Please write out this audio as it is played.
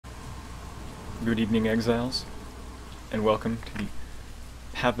Good evening, Exiles, and welcome to the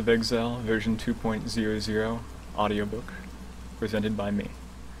Path of Exile version 2.00 audiobook, presented by me.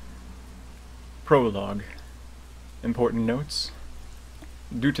 Prologue. Important notes.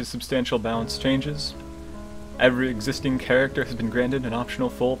 Due to substantial balance changes, every existing character has been granted an optional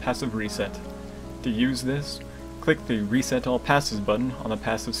full passive reset. To use this, click the Reset All Passes button on the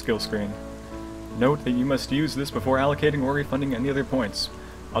passive skill screen. Note that you must use this before allocating or refunding any other points.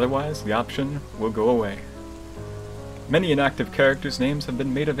 Otherwise, the option will go away. Many inactive characters' names have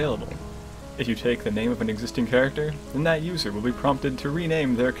been made available. If you take the name of an existing character, then that user will be prompted to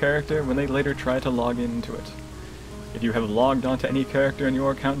rename their character when they later try to log into it. If you have logged onto any character in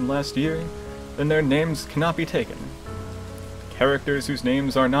your account in last year, then their names cannot be taken. Characters whose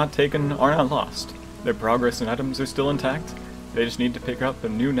names are not taken are not lost. Their progress and items are still intact. They just need to pick up a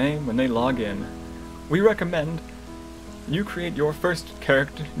new name when they log in. We recommend you create your first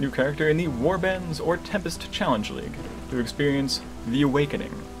new character in the Warbands or Tempest Challenge League to experience the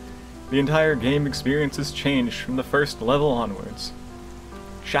Awakening. The entire game experience is changed from the first level onwards.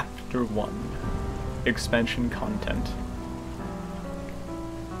 Chapter 1. Expansion Content.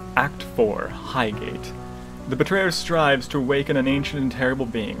 Act 4. Highgate. The Betrayer strives to awaken an ancient and terrible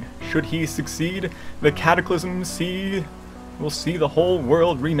being. Should he succeed, the Cataclysm will see the whole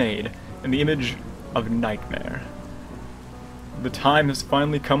world remade in the image of Nightmare. The time has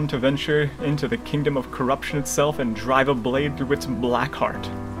finally come to venture into the kingdom of corruption itself and drive a blade through its black heart.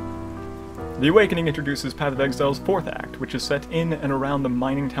 The Awakening introduces Path of Exile's fourth act, which is set in and around the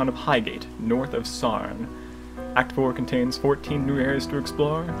mining town of Highgate, north of Sarn. Act 4 contains 14 new areas to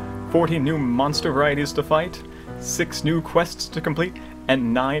explore, 40 new monster varieties to fight, 6 new quests to complete,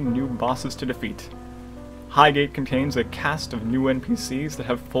 and 9 new bosses to defeat. Highgate contains a cast of new NPCs that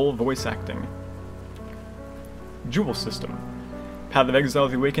have full voice acting. Jewel System. Path of Exile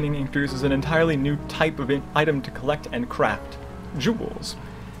The Awakening introduces an entirely new type of item to collect and craft: jewels.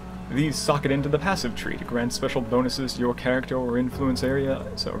 These socket into the passive tree to grant special bonuses to your character or influence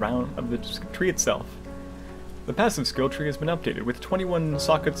areas around of the tree itself. The passive skill tree has been updated with 21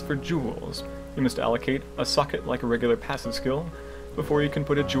 sockets for jewels. You must allocate a socket like a regular passive skill before you can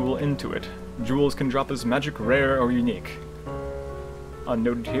put a jewel into it. Jewels can drop as magic, rare, or unique.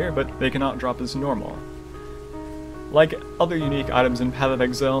 Unnoted here, but they cannot drop as normal. Like other unique items in Path of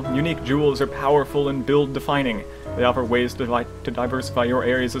Exile, unique jewels are powerful and build-defining. They offer ways to diversify your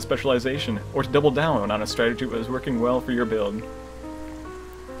areas of specialization, or to double down on a strategy that is working well for your build.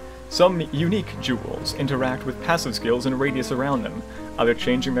 Some unique jewels interact with passive skills in a radius around them, either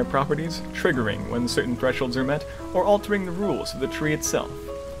changing their properties, triggering when certain thresholds are met, or altering the rules of the tree itself.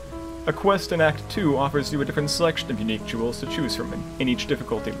 A quest in Act 2 offers you a different selection of unique jewels to choose from in each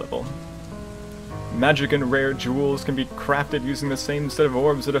difficulty level. Magic and rare jewels can be crafted using the same set of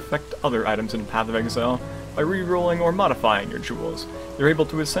orbs that affect other items in Path of Exile. By re-rolling or modifying your jewels, you're able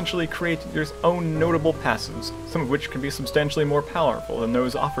to essentially create your own notable passives, some of which can be substantially more powerful than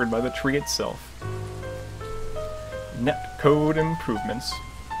those offered by the tree itself. Netcode improvements.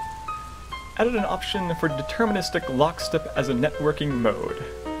 Added an option for deterministic lockstep as a networking mode.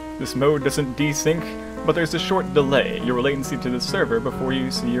 This mode doesn't desync, but there's a short delay, your latency to the server, before you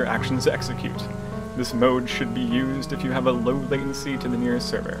see your actions execute. This mode should be used if you have a low latency to the nearest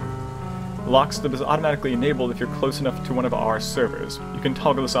server. Lockstep is automatically enabled if you're close enough to one of our servers. You can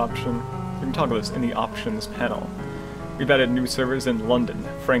toggle this in the options panel. We've added new servers in London,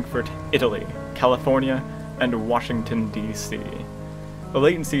 Frankfurt, Italy, California, and Washington, D.C. The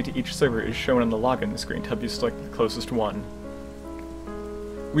latency to each server is shown on the login screen to help you select the closest one.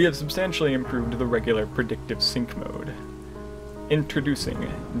 We have substantially improved the regular predictive sync mode.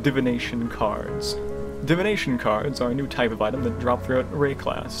 Introducing Divination Cards. Divination Cards are a new type of item that drop throughout Array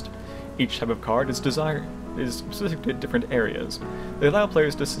class. Each type of card is specific to different areas. They allow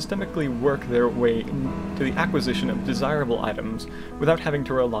players to systemically work their way into the acquisition of desirable items without having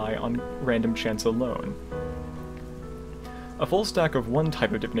to rely on random chance alone. A full stack of one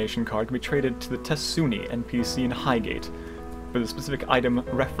type of divination card can be traded to the Tessuni NPC in Highgate for the specific item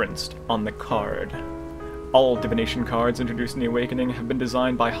referenced on the card. All divination cards introduced in the Awakening have been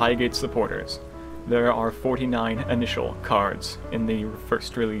designed by Highgate supporters. There are 49 initial cards in the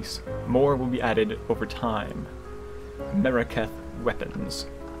first release. More will be added over time. Meraketh weapons.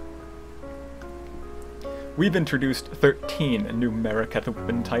 We've introduced 13 new Meraketh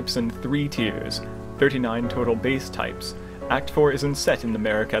weapon types in 3 tiers, 39 total base types. Act 4 isn't set in the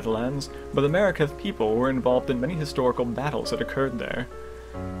Meraketh lands, but the Meraketh people were involved in many historical battles that occurred there.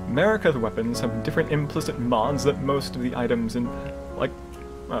 Meraketh weapons have different implicit mods that most of the items in,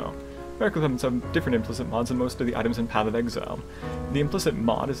 American weapons have different implicit mods than most of the items in Path of Exile. The implicit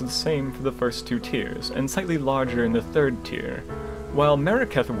mod is the same for the first two tiers, and slightly larger in the third tier. While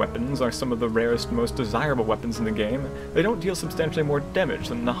Mariketh weapons are some of the rarest, most desirable weapons in the game, they don't deal substantially more damage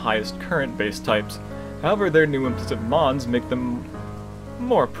than the highest current base types. However, their new implicit mods make them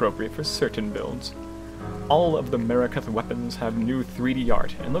more appropriate for certain builds. All of the Mariketh weapons have new 3D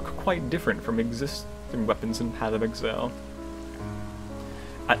art and look quite different from existing weapons in Path of Exile.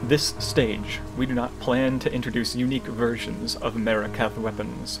 At this stage, we do not plan to introduce unique versions of Mariketh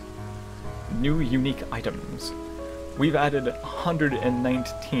weapons. New unique items. We've added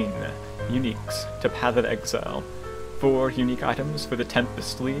 119 uniques to Path of Exile. 4 unique items for the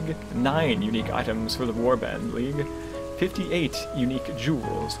Tempest League, 9 unique items for the Warband League, 58 unique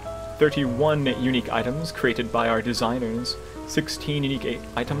jewels, 31 unique items created by our designers, 16 unique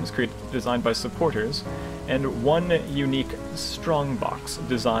items designed by supporters, and 1 unique strongbox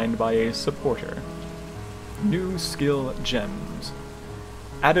designed by a supporter. New skill gems.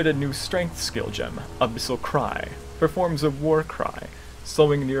 Added a new strength skill gem, Abyssal Cry. Performs a war cry,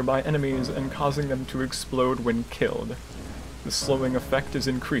 slowing nearby enemies and causing them to explode when killed. The slowing effect is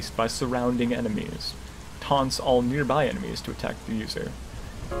increased by surrounding enemies. Taunts all nearby enemies to attack the user,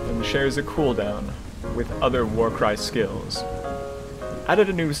 and shares a cooldown with other Warcry skills. Added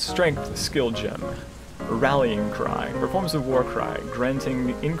a new strength skill gem, Rallying Cry. Performs a Warcry, granting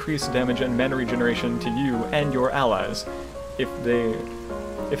increased damage and mana regeneration to you and your allies if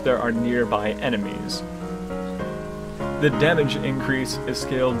there are nearby enemies. The damage increase is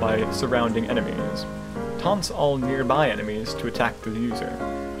scaled by surrounding enemies. Taunts all nearby enemies to attack the user.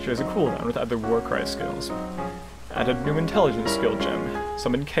 Shares a cooldown with other Warcry skills. Added a new intelligence skill gem,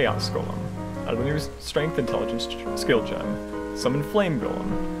 Summon Chaos Golem. Added a new strength intelligence skill gem, Summon Flame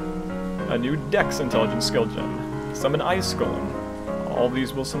Golem. A new Dex intelligence skill gem, Summon Ice Golem. All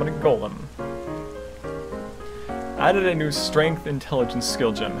these will summon a golem. Added a new strength intelligence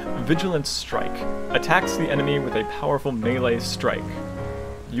skill gem, Vigilant Strike. Attacks the enemy with a powerful melee strike.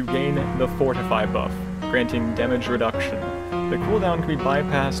 You gain the Fortify buff, granting damage reduction. The cooldown can be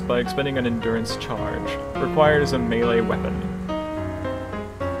bypassed by expending an endurance charge. Requires a melee weapon.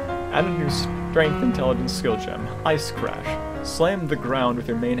 Added a new strength intelligence skill gem, Ice Crash. Slam the ground with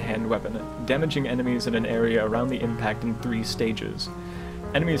your main hand weapon, damaging enemies in an area around the impact in 3 stages.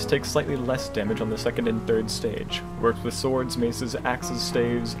 Enemies take slightly less damage on the 2nd and 3rd stage. Works with swords, maces, axes,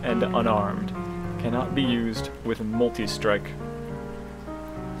 staves, and unarmed. Cannot be used with multi-strike.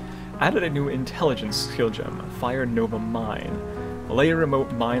 Added a new intelligence skill gem, Fire Nova Mine. Lay a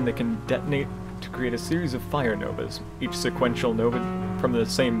remote mine that can detonate to create a series of fire novas. Each sequential nova from the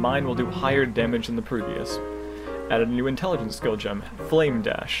same mine will do higher damage than the previous. Added a new intelligence skill gem, Flame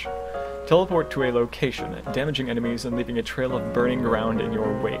Dash. Teleport to a location, damaging enemies and leaving a trail of burning ground in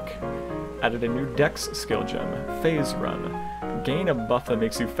your wake. Added a new Dex skill gem, Phase Run. Gain a buff that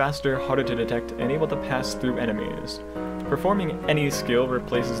makes you faster, harder to detect, and able to pass through enemies. Performing any skill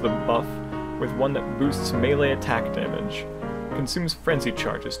replaces the buff with one that boosts melee attack damage. Consumes frenzy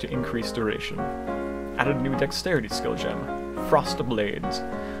charges to increase duration. Added a new Dexterity skill gem, Frost Blades.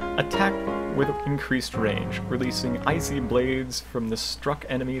 Attack with increased range, releasing icy blades from the struck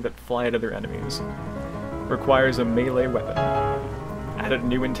enemy that fly at other enemies. Requires a melee weapon. Added a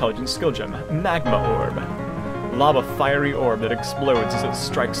new intelligence skill gem, Magma Orb. Lob a fiery orb that explodes as it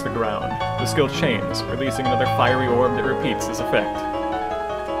strikes the ground. The skill chains, releasing another fiery orb that repeats this effect.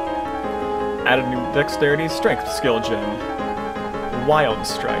 Added a new Dexterity Strength skill gem, Wild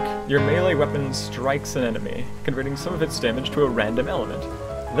Strike. Your melee weapon strikes an enemy, converting some of its damage to a random element.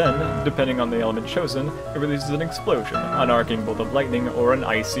 Then, depending on the element chosen, it releases an explosion, an arcing bolt of lightning, or an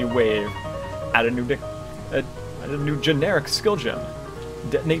icy wave. Add a new generic skill gem,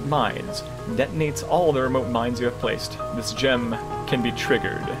 Detonate Mines. Detonates all the remote mines you have placed. This gem can be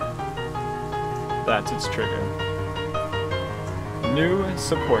triggered. That's its trigger. New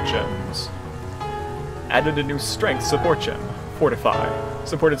support gems. Added a new strength support gem, Fortify.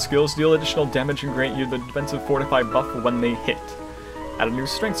 Supported skills deal additional damage and grant you the defensive Fortify buff when they hit. Add a new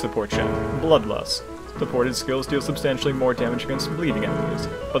strength support gem, Bloodlust. Supported skills deal substantially more damage against bleeding enemies,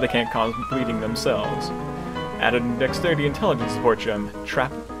 but they can't cause bleeding themselves. Added a dexterity intelligence support gem,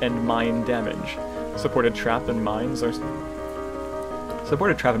 Trap and Mine Damage. Supported trap and mine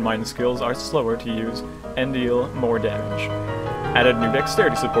skills are slower to use and deal more damage. Added new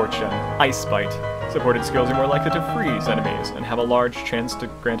dexterity support gem, Ice Bite. Supported skills are more likely to freeze enemies and have a large chance to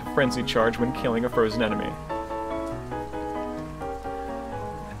grant a frenzy charge when killing a frozen enemy.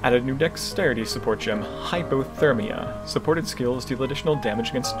 Added new dexterity support gem, Hypothermia. Supported skills deal additional damage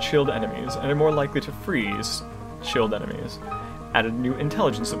against chilled enemies and are more likely to freeze chilled enemies. Added a new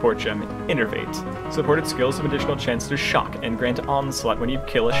intelligence support gem, Innervate. Supported skills have additional chance to shock and grant onslaught when you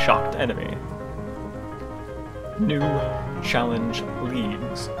kill a shocked enemy. New Challenge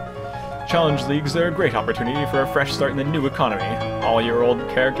Leagues. Challenge Leagues are a great opportunity for a fresh start in the new economy. All your old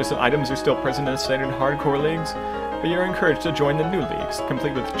characters and items are still present in the standard hardcore leagues, but you're encouraged to join the new leagues,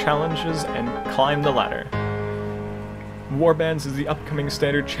 complete with challenges and climb the ladder. Warbands is the upcoming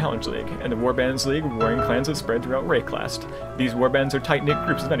standard challenge league, and the Warbands League of Warring Clans is spread throughout Rayclast. These warbands are tight-knit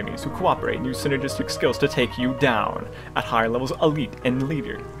groups of enemies who cooperate and use synergistic skills to take you down. At higher levels, elite and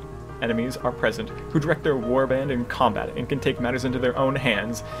leader enemies are present, who direct their warband in combat and can take matters into their own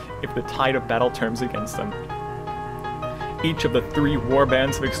hands if the tide of battle turns against them. Each of the 3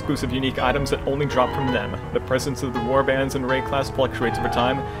 warbands have exclusive unique items that only drop from them. The presence of the warbands in Rayclast fluctuates over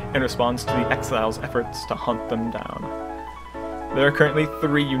time in response to the Exile's efforts to hunt them down. There are currently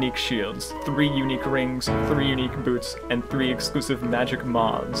 3 unique shields, 3 unique rings, 3 unique boots, and 3 exclusive magic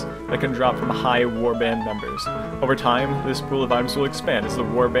mods that can drop from high warband members. Over time, this pool of items will expand as the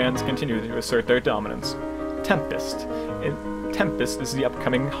warbands continue to assert their dominance. Tempest. Tempest is the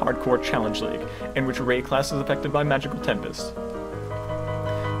upcoming hardcore challenge league, in which Rayclast is affected by magical tempest.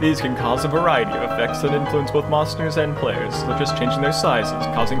 These can cause a variety of effects that influence both monsters and players, such as changing their sizes,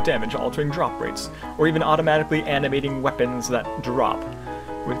 causing damage, altering drop rates, or even automatically animating weapons that drop.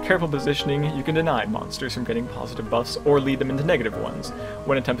 With careful positioning, you can deny monsters from getting positive buffs or lead them into negative ones.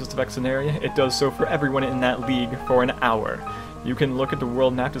 When a Tempest affects an area, it does so for everyone in that league for an hour. You can look at the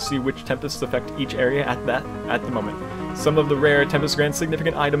world map to see which Tempests affect each area at the moment. Some of the rare Tempests grant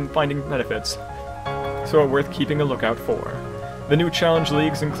significant item finding benefits, so are worth keeping a lookout for. The new challenge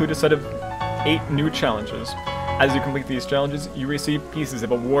leagues include a set of 8 new challenges. As you complete these challenges, you receive pieces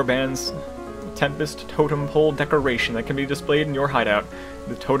of a warband's Tempest totem pole decoration that can be displayed in your hideout.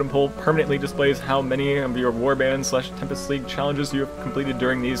 The totem pole permanently displays how many of your warband/Tempest League challenges you have completed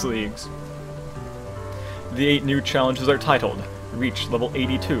during these leagues. The 8 new challenges are titled: Reach Level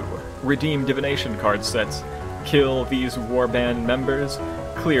 82, Redeem Divination Card Sets, Kill these warband members,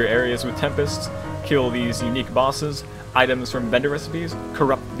 Clear areas with Tempests, Kill these unique bosses, Items from vendor recipes,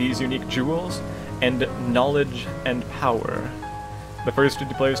 Corrupt these unique jewels, and Knowledge and Power. The first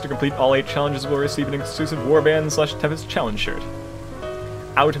 50 players to complete all 8 challenges will receive an exclusive Warband/Tempest challenge shirt.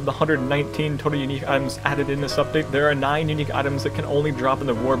 Out of the 119 total unique items added in this update, there are 9 unique items that can only drop in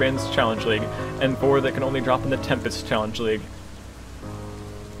the Warbands Challenge League, and 4 that can only drop in the Tempest Challenge League.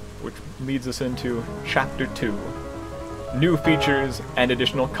 Which leads us into Chapter 2. New features and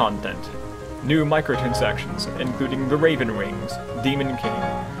additional content. New microtransactions, including the Raven Rings, Demon King,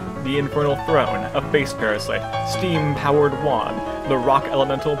 the Infernal Throne, a Face Parasite, Steam-Powered Wand, the Rock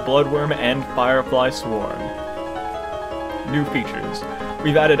Elemental, Bloodworm, and Firefly Swarm. New features.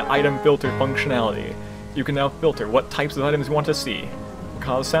 We've added item filter functionality. You can now filter what types of items you want to see,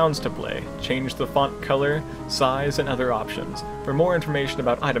 cause sounds to play, change the font color, size, and other options. For more information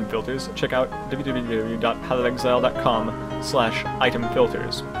about item filters, check out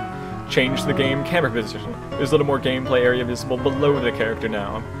www.paladexile.com/itemfilters. Change the game camera position. There's a little more gameplay area visible below the character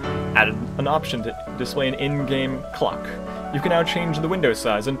now. Added an option to display an in-game clock. You can now change the window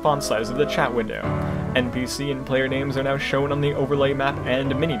size and font size of the chat window. NPC and player names are now shown on the overlay map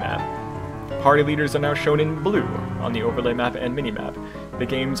and minimap. Party leaders are now shown in blue on the overlay map and minimap. The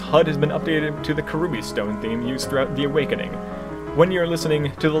game's HUD has been updated to the Kerubi Stone theme used throughout The Awakening. When you're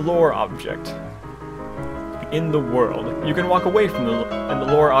listening to the lore object in the world, you can walk away from and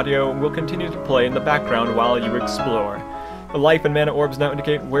the lore audio will continue to play in the background while you explore. The life and mana orbs now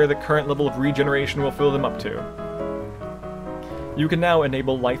indicate where the current level of regeneration will fill them up to. You can now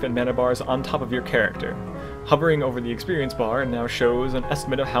enable life and mana bars on top of your character. Hovering over the experience bar now shows an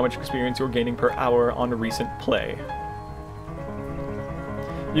estimate of how much experience you're gaining per hour on recent play.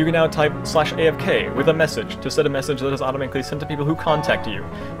 You can now type /AFK with a message to set a message that is automatically sent to people who contact you.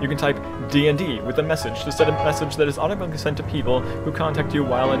 You can type D&D with a message to set a message that is automatically sent to people who contact you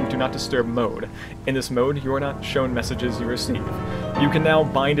while in Do Not Disturb mode. In this mode, you are not shown messages you receive. You can now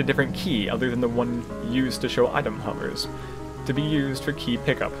bind a different key other than the one used to show item hovers, to be used for key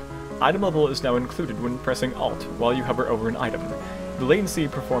pickup. Item level is now included when pressing Alt while you hover over an item. The latency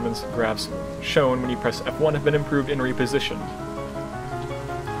performance graphs shown when you press F1 have been improved and repositioned.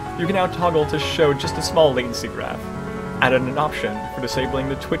 You can now toggle to show just a small latency graph. Added an option for disabling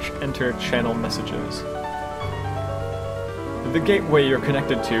the Twitch Enter channel messages. The gateway you're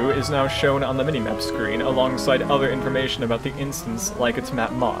connected to is now shown on the minimap screen alongside other information about the instance like its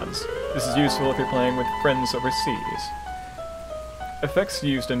map mods. This is useful if you're playing with friends overseas. Effects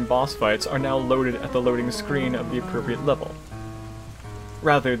used in boss fights are now loaded at the loading screen of the appropriate level,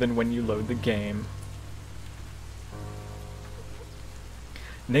 rather than when you load the game.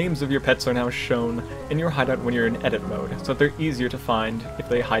 Names of your pets are now shown in your hideout when you're in edit mode, so that they're easier to find if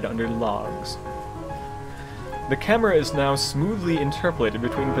they hide under logs. The camera is now smoothly interpolated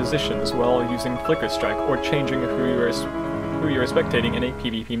between positions while using flicker strike or changing who you're spectating in a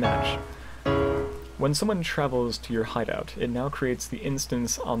PvP match. When someone travels to your hideout, it now creates the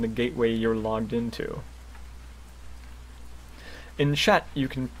instance on the gateway you're logged into. In chat, you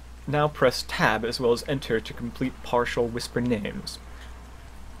can now press tab as well as enter to complete partial whisper names.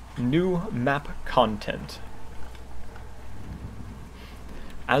 New map content.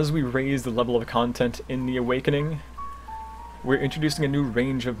 As we raise the level of content in the Awakening, we're introducing a new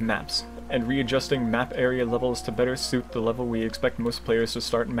range of maps, and readjusting map area levels to better suit the level we expect most players to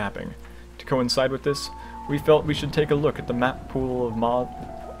start mapping. To coincide with this, we felt we should take a look at the pool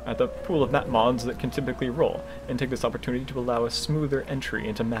of map mods that can typically roll, and take this opportunity to allow a smoother entry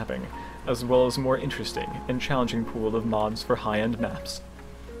into mapping, as well as a more interesting and challenging pool of mods for high-end maps.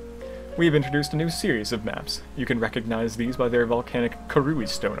 We've introduced a new series of maps. You can recognize these by their volcanic Karui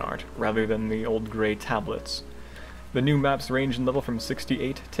stone art, rather than the old grey tablets. The new maps range in level from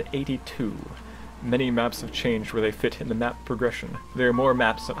 68 to 82. Many maps have changed where they fit in the map progression. There are more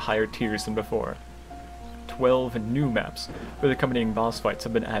maps at higher tiers than before. 12 new maps with accompanying boss fights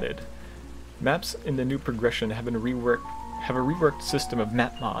have been added. Maps in the new progression have a reworked system of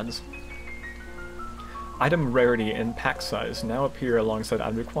map mods. Item rarity and pack size now appear alongside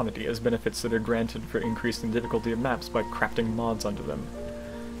item quantity as benefits that are granted for increasing the difficulty of maps by crafting mods onto them.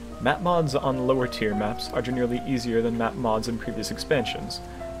 Map mods on lower tier maps are generally easier than map mods in previous expansions.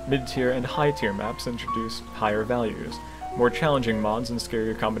 Mid-tier and high-tier maps introduce higher values. More challenging mods and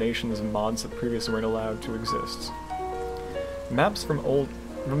scarier combinations of mods that previously weren't allowed to exist. Maps from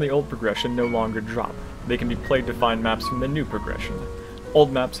the old progression no longer drop. They can be played to find maps from the new progression.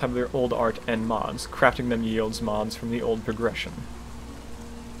 Old maps have their old art and mods. Crafting them yields mods from the old progression.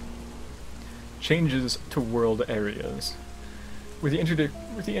 Changes to world areas. With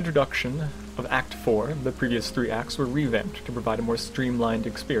the introduction of Act 4, the previous 3 acts were revamped to provide a more streamlined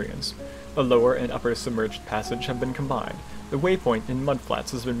experience. A lower and upper submerged passage have been combined. The waypoint in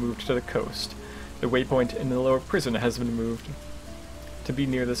Mudflats has been moved to the coast. The waypoint in the lower prison has been moved to be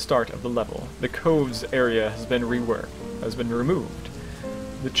near the start of the level. The Coves area has been removed.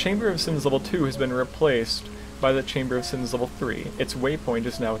 The Chamber of Sins Level 2 has been replaced by the Chamber of Sins Level 3. Its waypoint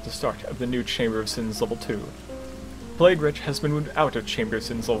is now at the start of the new Chamber of Sins Level 2. Plague Wretch has been moved out of Chamber of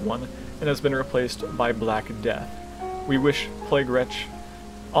Sins Level 1 and has been replaced by Black Death. We wish Plague Wretch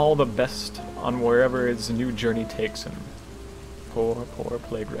all the best on wherever his new journey takes him. Poor, poor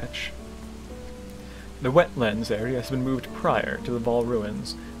Plague Wretch. The Wetlands area has been moved prior to the Vol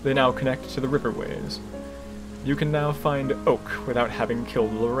Ruins. They now connect to the riverways. You can now find Oak without having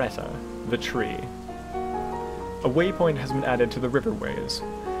killed Loretta, the tree. A waypoint has been added to the riverways.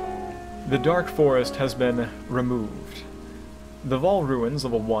 The Dark Forest has been removed. The Vol Ruins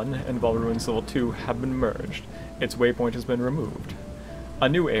Level 1 and Vol Ruins Level 2 have been merged. Its waypoint has been removed. A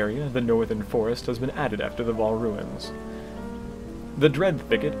new area, the Northern Forest, has been added after the Vol Ruins. The Dread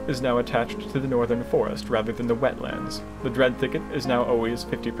Thicket is now attached to the Northern Forest rather than the Wetlands. The Dread Thicket is now always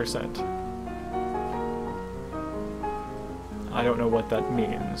 50%. I don't know what that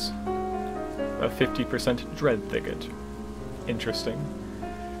means. A 50% Dread Thicket. Interesting.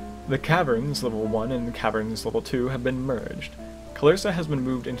 The Caverns Level 1 and Caverns Level 2 have been merged. Calersa has been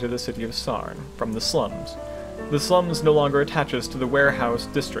moved into the city of Sarn, from the slums. The slums no longer attaches to the Warehouse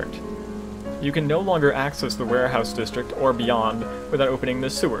District. You can no longer access the Warehouse District or beyond without opening the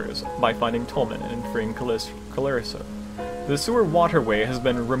sewers, by finding Tolman and freeing Calersa. The sewer waterway has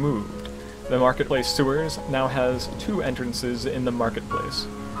been removed. The Marketplace Sewers now has 2 entrances in the Marketplace.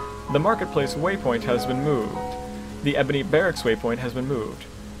 The Marketplace waypoint has been moved. The Ebony Barracks waypoint has been moved.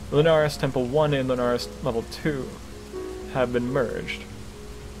 Lunaris Temple 1 and Lunaris Level 2 have been merged.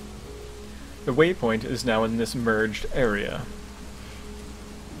 The waypoint is now in this merged area.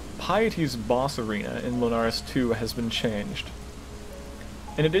 Piety's boss arena in Lunaris 2 has been changed.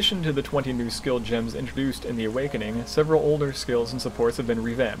 In addition to the 20 new skill gems introduced in the Awakening, several older skills and supports have been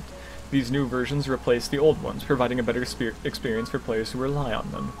revamped. These new versions replace the old ones, providing a better experience for players who rely on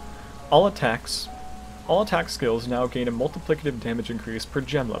them. All attack skills now gain a multiplicative damage increase per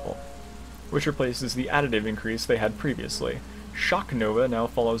gem level, which replaces the additive increase they had previously. Shock Nova now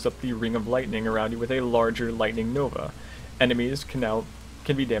follows up the Ring of Lightning around you with a larger Lightning Nova. Enemies can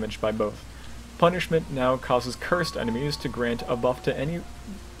be damaged by both. Punishment now causes cursed enemies to grant a buff to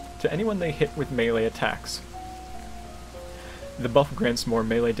anyone they hit with melee attacks. The buff grants more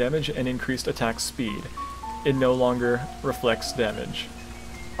melee damage and increased attack speed. It no longer reflects damage.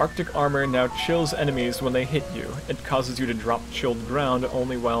 Arctic armor now chills enemies when they hit you. It causes you to drop chilled ground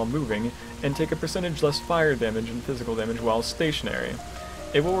only while moving, and take a percentage less fire damage and physical damage while stationary.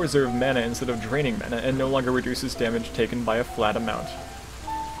 It will reserve mana instead of draining mana, and no longer reduces damage taken by a flat amount.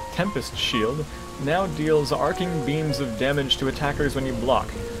 Tempest Shield now deals arcing beams of damage to attackers when you block.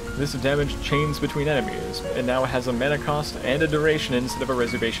 This damage chains between enemies. It now has a mana cost and a duration instead of a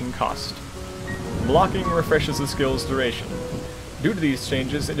reservation cost. Blocking refreshes the skill's duration. Due to these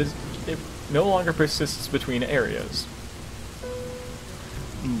changes, it no longer persists between areas.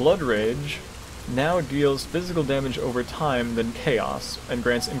 Blood Rage now deals physical damage over time than Chaos, and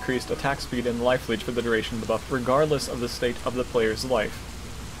grants increased attack speed and life leech for the duration of the buff, regardless of the state of the player's life.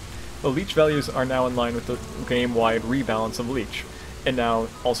 The leech values are now in line with the game-wide rebalance of leech. It now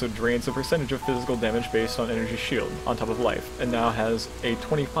also drains a percentage of physical damage based on energy shield, on top of life, and now has a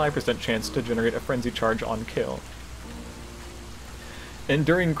 25% chance to generate a frenzy charge on kill.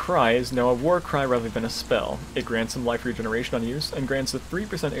 Enduring Cry is now a war cry rather than a spell. It grants some life regeneration on use, and grants a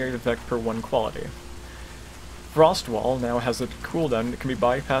 3% area effect per one quality. Frost Wall now has a cooldown that can be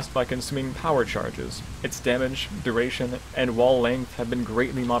bypassed by consuming power charges. Its damage, duration, and wall length have been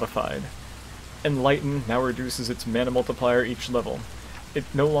greatly modified. Enlighten now reduces its mana multiplier each level. It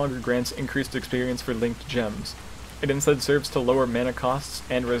no longer grants increased experience for linked gems. It instead serves to lower mana costs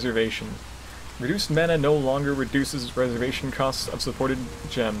and reservation. Reduced mana no longer reduces reservation costs of supported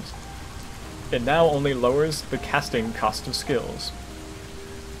gems. It now only lowers the casting cost of skills.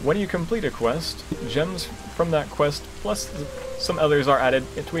 When you complete a quest, gems from that quest plus some others are added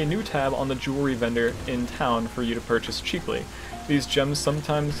to a new tab on the jewelry vendor in town for you to purchase cheaply. These gems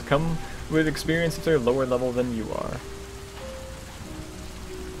sometimes come with experience if they're lower level than you are.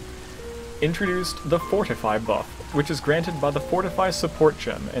 Introduced the Fortify buff, which is granted by the Fortify support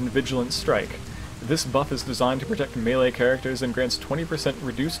gem and Vigilant Strike. This buff is designed to protect melee characters and grants 20%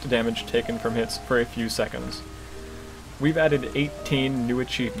 reduced damage taken from hits for a few seconds. We've added 18 new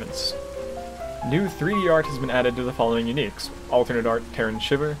achievements. New 3D art has been added to the following uniques: Alternate Art Terran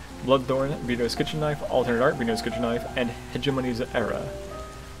Shiver, Bloodthorn, Vito's Kitchen Knife, Alternate Art Vito's Kitchen Knife, and Hegemony's Era.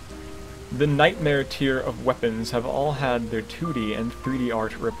 The Nightmare tier of weapons have all had their 2D and 3D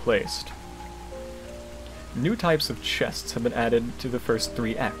art replaced. New types of chests have been added to the first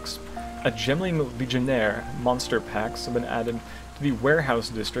 3 acts. A Gemling Legionnaire monster packs have been added to the Warehouse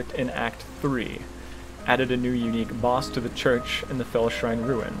District in Act 3. Added a new unique boss to the church in the Fell Shrine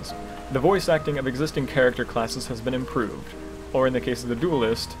Ruins. The voice acting of existing character classes has been improved, or in the case of the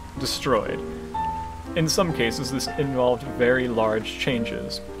Duelist, destroyed. In some cases this involved very large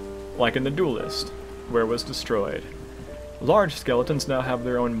changes, like in the Duelist, where it was destroyed. Large skeletons now have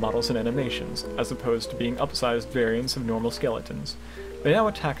their own models and animations, as opposed to being upsized variants of normal skeletons. They now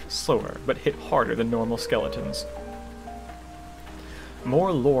attack slower, but hit harder than normal skeletons.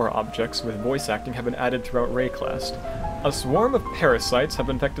 More lore objects with voice acting have been added throughout Rayclast. A swarm of parasites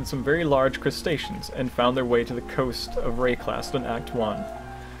have infected some very large crustaceans and found their way to the coast of Rayclast in Act 1.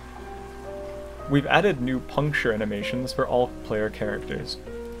 We've added new puncture animations for all player characters.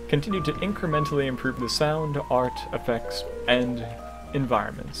 Continued to incrementally improve the sound, art, effects, and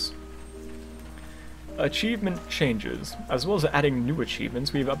environments. Achievement changes. As well as adding new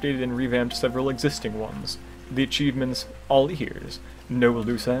achievements, we've updated and revamped several existing ones. The achievements All Ears, No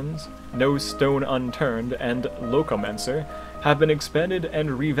Loose Ends, No Stone Unturned, and Locomancer have been expanded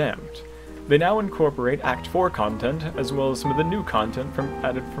and revamped. They now incorporate Act 4 content, as well as some of the new content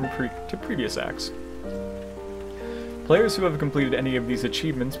added to previous acts. Players who have completed any of these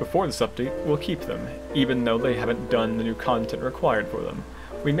achievements before this update will keep them, even though they haven't done the new content required for them.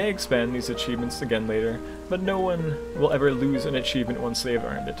 We may expand these achievements again later, but no one will ever lose an achievement once they have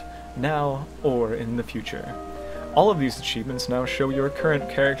earned it, now or in the future. All of these achievements now show your current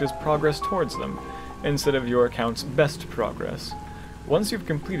character's progress towards them, instead of your account's best progress. Once you've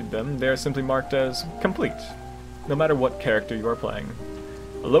completed them, they are simply marked as complete, no matter what character you are playing.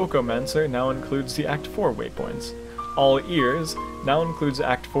 Locomancer now includes the Act 4 waypoints. All Ears now includes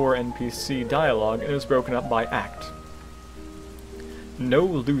Act 4 NPC dialogue and is broken up by act. No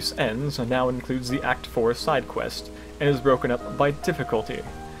Loose Ends now includes the Act 4 side quest, and is broken up by difficulty.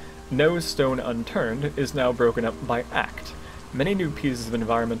 No Stone Unturned is now broken up by act. Many new pieces of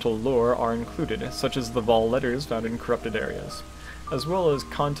environmental lore are included, such as the Vol letters found in corrupted areas, as well as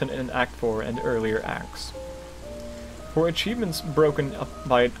content in Act 4 and earlier acts. For achievements broken up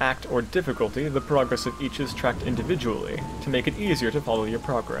by an act or difficulty, the progress of each is tracked individually, to make it easier to follow your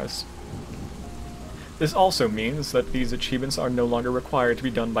progress. This also means that these achievements are no longer required to be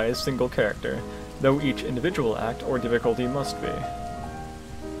done by a single character, though each individual act or difficulty must be.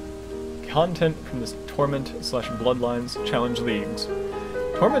 Content from the Torment/Bloodlines Challenge Leagues.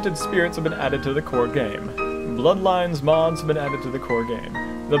 Tormented spirits have been added to the core game. Bloodlines mods have been added to the core game.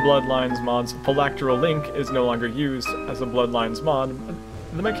 The Bloodlines mod's phylacteral link is no longer used as a Bloodlines mod, but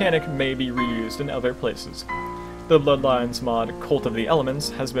the mechanic may be reused in other places. The Bloodlines mod Cult of the Elements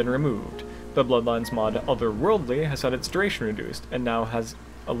has been removed. The Bloodlines mod Otherworldly has had its duration reduced, and now has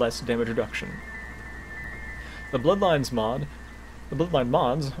a less damage reduction. The Bloodline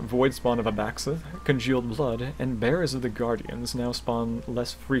mods, Void Spawn of Abaxith, Congealed Blood, and Bearers of the Guardians now spawn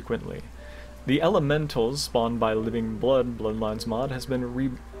less frequently. The Elementals spawned by Living Blood Bloodlines mod has been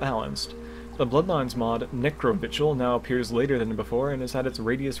rebalanced. The Bloodlines mod Necrovigil now appears later than before and has had its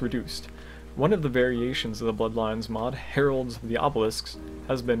radius reduced. One of the variations of the Bloodlines mod, Heralds of the Obelisks,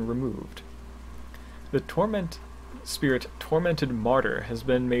 has been removed. The Spirit Tormented Martyr has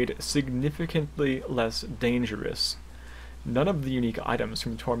been made significantly less dangerous. None of the unique items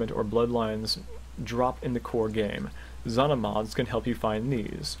from Torment or Bloodlines drop in the core game. Zana mods can help you find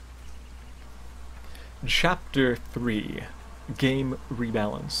these. Chapter 3. Game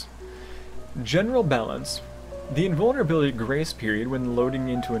Rebalance. General Balance. The invulnerability grace period when loading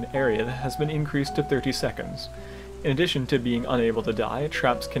into an area has been increased to 30 seconds. In addition to being unable to die,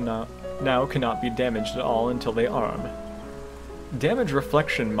 traps cannot be damaged at all until they arm. Damage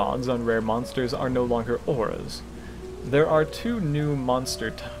reflection mods on rare monsters are no longer auras. There are 2 new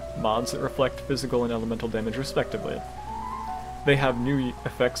monster mods that reflect physical and elemental damage respectively. They have new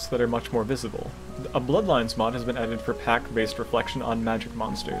effects that are much more visible. A Bloodlines mod has been added for pack-based reflection on magic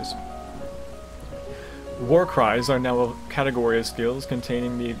monsters. War Cries are now a category of skills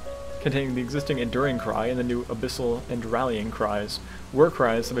containing the existing Enduring Cry and the new Abyssal and Rallying Cries. War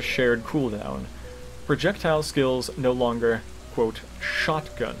Cries have a shared cooldown. Projectile skills no longer, quote,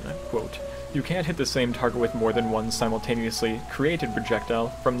 shotgun, quote. You can't hit the same target with more than one simultaneously created projectile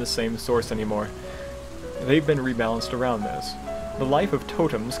from the same source anymore. They've been rebalanced around this. The life of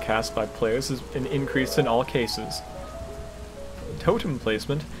totems cast by players has been increased in all cases. Totem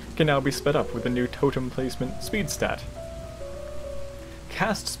placement can now be sped up with the new totem placement speed stat.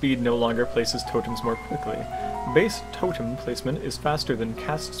 Cast speed no longer places totems more quickly. Base totem placement is faster than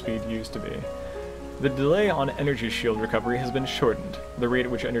cast speed used to be. The delay on energy shield recovery has been shortened. The rate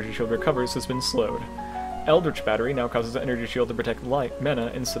at which energy shield recovers has been slowed. Eldritch Battery now causes energy shield to protect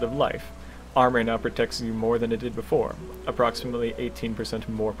mana instead of life. Armor now protects you more than it did before, approximately 18%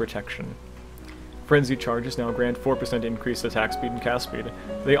 more protection. Frenzy charges now grant 4% increased attack speed and cast speed.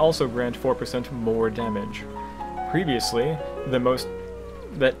 They also grant 4% more damage. Previously, the most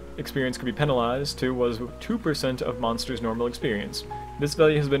that experience could be penalized to was 2% of monster's normal experience. This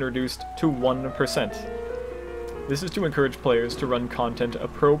value has been reduced to 1%. This is to encourage players to run content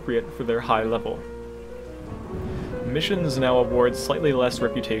appropriate for their high level. Missions now award slightly less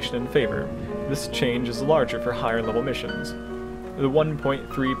reputation and favor. This change is larger for higher level missions. The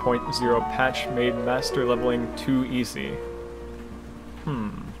 1.3.0 patch made master leveling too easy.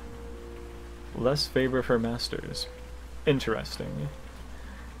 Less favor for masters. Interesting.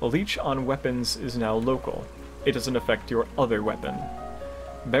 Leech on weapons is now local. It doesn't affect your other weapon.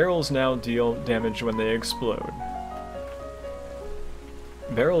 Barrels now deal damage when they explode.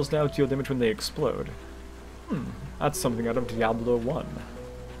 That's something out of Diablo 1.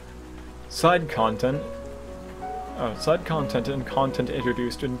 Side content and content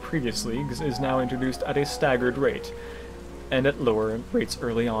introduced in previous leagues is now introduced at a staggered rate, and at lower rates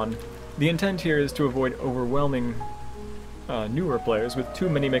early on. The intent here is to avoid overwhelming newer players with too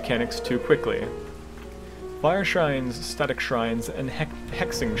many mechanics too quickly. Fire shrines, static shrines, and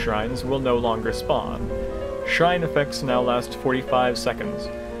hexing shrines will no longer spawn. Shrine effects now last 45 seconds.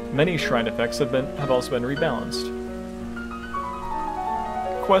 Many shrine effects have also been rebalanced.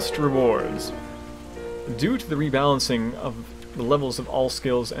 Quest rewards. Due to the rebalancing of the levels of all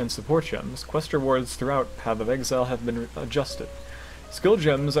skills and support gems, quest rewards throughout Path of Exile have been adjusted. Skill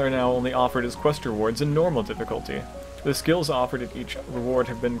gems are now only offered as quest rewards in normal difficulty. The skills offered at each reward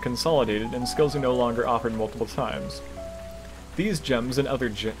have been consolidated, and skills are no longer offered multiple times. These gems and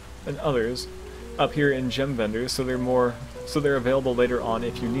others appear in gem vendors, so they're available later on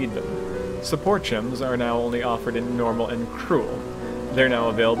if you need them. Support gems are now only offered in normal and cruel. They're now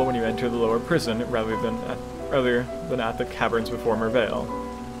available when you enter the lower prison rather than at the caverns before Merveil.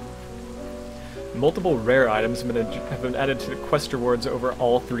 Multiple rare items have been added to the quest rewards over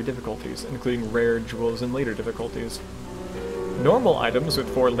all 3 difficulties, including rare jewels and later difficulties. Normal items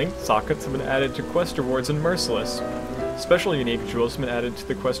with 4 linked sockets have been added to quest rewards in Merciless. Special unique jewels have been added to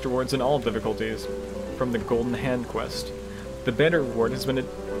the quest rewards in all difficulties, from the Golden Hand quest. The Banner rewards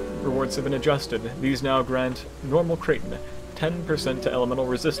have been adjusted. These now grant Normal Kraton 10% to elemental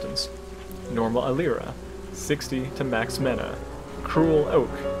resistance, Normal Alira 60 to max mana, Cruel Oak,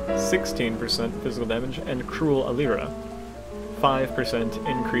 16% physical damage, and Cruel Alira, 5%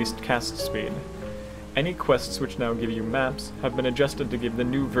 increased cast speed. Any quests which now give you maps have been adjusted to give the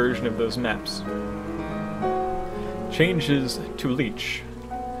new version of those maps. Changes to Leech.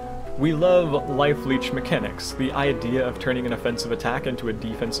 We love life leech mechanics, the idea of turning an offensive attack into a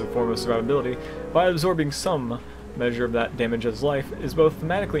defensive form of survivability by absorbing some measure of that damage as life is both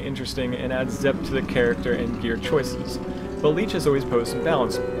thematically interesting and adds depth to the character and gear choices, but Leech has always posed some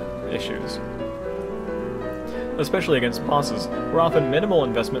balance issues. Especially against bosses, where often minimal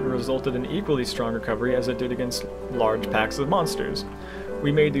investment resulted in equally strong recovery as it did against large packs of monsters.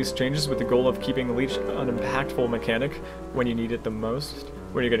 We made these changes with the goal of keeping Leech an impactful mechanic when you need it the most,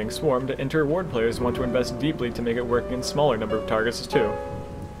 when you're getting swarmed, and to reward players who want to invest deeply to make it work against smaller number of targets too.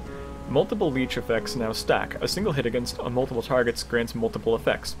 Multiple Leech effects now stack. A single hit against multiple targets grants multiple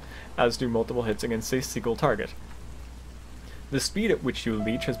effects, as do multiple hits against a single target. The speed at which you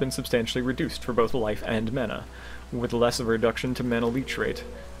leech has been substantially reduced for both life and mana, with less of a reduction to mana leech rate,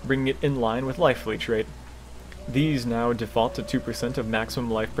 bringing it in line with life leech rate. These now default to 2% of maximum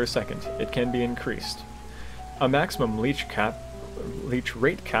life per second. It can be increased. A maximum leech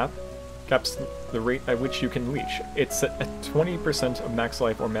rate cap caps the rate at which you can leech. It's set at 20% of max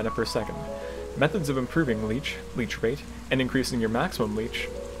life or mana per second. Methods of improving leech rate, and increasing your maximum leech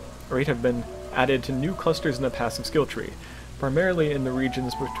rate have been added to new clusters in the passive skill tree, primarily in the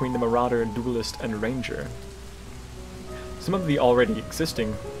regions between the Marauder, Duelist, and Ranger. Some of the already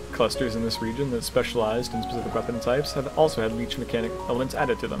existing clusters in this region that specialized in specific weapon types have also had leech mechanic elements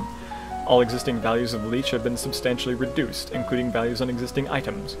added to them. All existing values of leech have been substantially reduced, including values on existing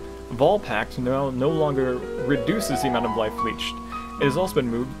items. Vol Pact now no longer reduces the amount of life leeched. It has also been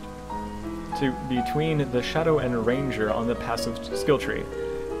moved to between the Shadow and Ranger on the passive skill tree.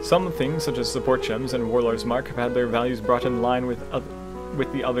 Some things, such as Support Gems and Warlord's Mark, have had their values brought in line with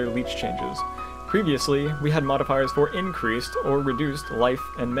the other leech changes. Previously, we had modifiers for increased or reduced life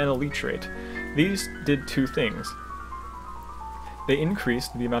and mana leech rate. These did two things. They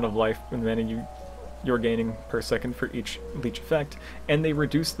increased the amount of life and mana you're gaining per second for each leech effect, and they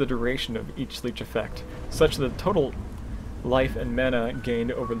reduced the duration of each leech effect, such that the total life and mana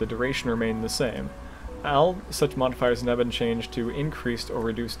gained over the duration remained the same. All such modifiers have now been changed to increased or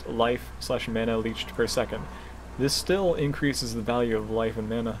reduced life/mana leached per second. This still increases the value of life and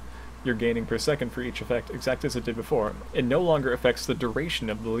mana you're gaining per second for each effect, exactly as it did before. It no longer affects the duration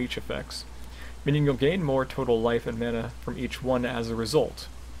of the leech effects, meaning you'll gain more total life and mana from each one as a result.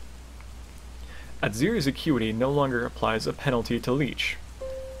 Atzir's Acuity no longer applies a penalty to leech.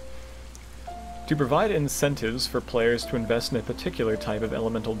 To provide incentives for players to invest in a particular type of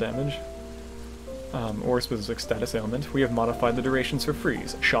elemental damage, or specific status ailment, we have modified the durations for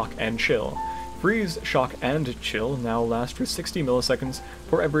Freeze, Shock, and Chill. Freeze, Shock, and Chill now last for 60 milliseconds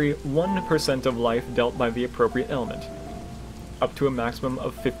for every 1% of life dealt by the appropriate element, up to a maximum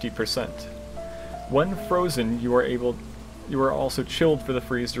of 50%. When frozen, you are also chilled for the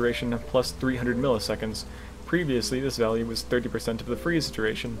freeze duration of plus 300 milliseconds. Previously, this value was 30% of the freeze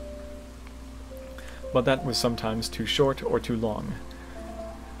duration, but that was sometimes too short or too long.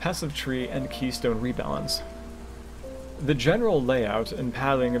 Passive tree and keystone rebalance. The general layout and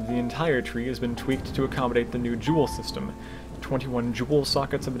pathing of the entire tree has been tweaked to accommodate the new jewel system. 21 jewel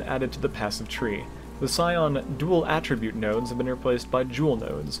sockets have been added to the passive tree. The Scion dual attribute nodes have been replaced by jewel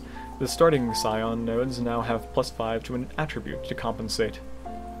nodes. The starting Scion nodes now have +5 to an attribute to compensate.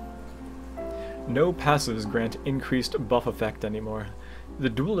 No passives grant increased buff effect anymore. The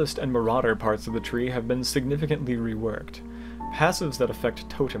Duelist and Marauder parts of the tree have been significantly reworked. Passives that affect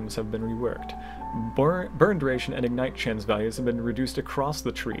totems have been reworked. Burn duration and ignite chance values have been reduced across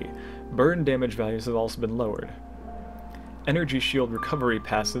the tree. Burn damage values have also been lowered. Energy shield recovery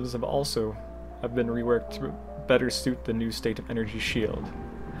passives have been reworked to better suit the new state of energy shield.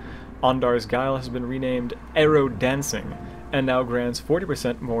 Ondar's Guile has been renamed Arrow Dancing, and now grants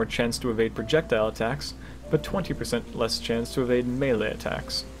 40% more chance to evade projectile attacks, but 20% less chance to evade melee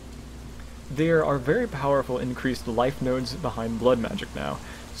attacks. There are very powerful increased life nodes behind blood magic now,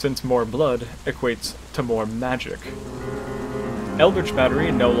 since more blood equates to more magic. Eldritch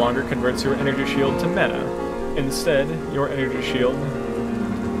Battery no longer converts your energy shield to mana. Instead, your energy shield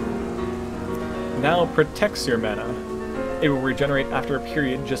now protects your mana. It will regenerate after a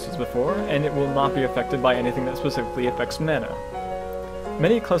period just as before, and it will not be affected by anything that specifically affects mana.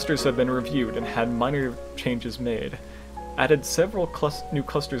 Many clusters have been reviewed and had minor changes made. Added several new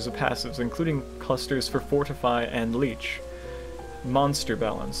clusters of passives, including clusters for Fortify and Leech. Monster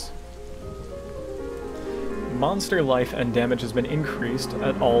balance. Monster life and damage has been increased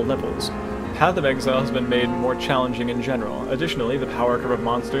at all levels. Path of Exile has been made more challenging in general. Additionally, the power curve of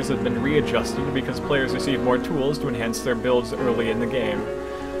monsters has been readjusted because players receive more tools to enhance their builds early in the game.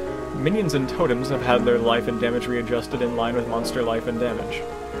 Minions and totems have had their life and damage readjusted in line with monster life and damage.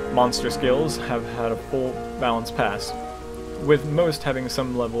 Monster skills have had a full balance pass, with most having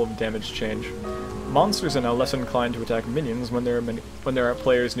some level of damage change. Monsters are now less inclined to attack minions when there are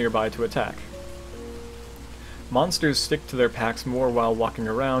players nearby to attack. Monsters stick to their packs more while walking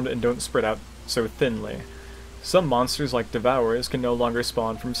around and don't spread out so thinly. Some monsters, like Devourers, can no longer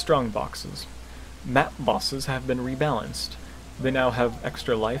spawn from strong boxes. Map bosses have been rebalanced. They now have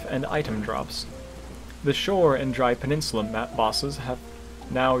extra life and item drops. The shore and dry peninsula map bosses have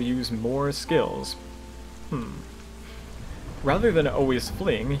now used more skills. Rather than always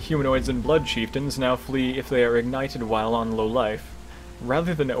fleeing, humanoids and blood chieftains now flee if they are ignited while on low life.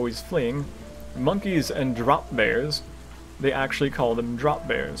 Rather than always fleeing, monkeys and drop bears, they actually call them drop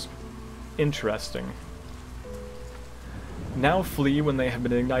bears. Interesting. Now flee when they have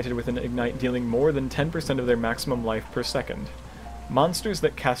been ignited with an ignite dealing more than 10% of their maximum life per second. Monsters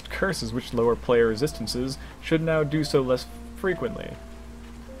that cast curses which lower player resistances should now do so less frequently.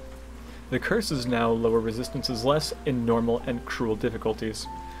 The curses now lower resistances less in normal and cruel difficulties.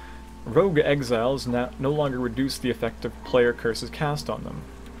 Rogue Exiles no longer reduce the effect of player curses cast on them.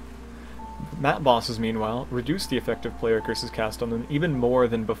 Map bosses, meanwhile, reduce the effect of player curses cast on them even more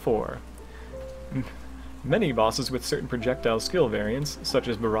than before. Many bosses with certain projectile skill variants, such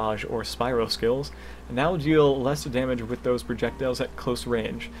as barrage or spiral skills, now deal less damage with those projectiles at close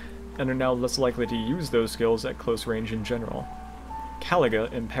range, and are now less likely to use those skills at close range in general. Caliga,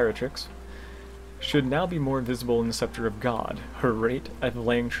 Imperatrix, should now be more visible in the Scepter of God. Her rate of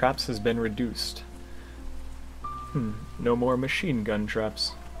laying traps has been reduced. No more machine gun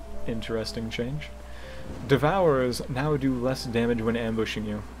traps. Interesting change. Devourers now do less damage when ambushing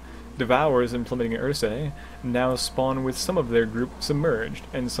you. Devourers implementing Ursae now spawn with some of their group submerged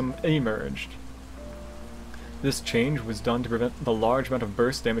and some emerged. This change was done to prevent the large amount of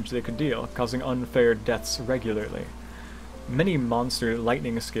burst damage they could deal, causing unfair deaths regularly. Many monster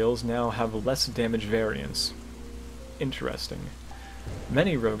lightning skills now have less damage variance. Interesting.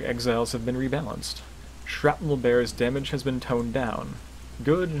 Many rogue exiles have been rebalanced. Shrapnel Bear's damage has been toned down.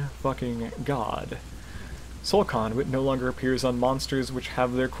 Good fucking god. Soul Conduit no longer appears on monsters which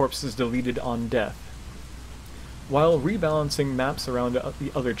have their corpses deleted on death. While rebalancing maps around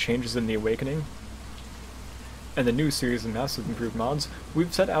the other changes in the Awakening, and the new series of massive improved mods,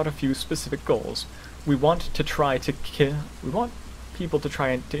 we've set out a few specific goals. We want people to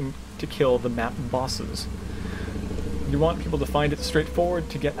try to kill the map bosses. We want people to find it straightforward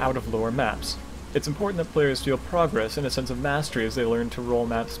to get out of lower maps. It's important that players feel progress and a sense of mastery as they learn to roll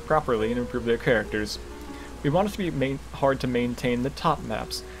maps properly and improve their characters. We want it to be hard to maintain the top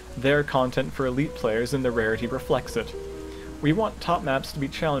maps. Their content for elite players and the rarity reflects it. We want top maps to be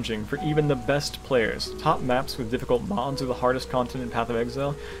challenging for even the best players. Top maps with difficult mods are the hardest content in Path of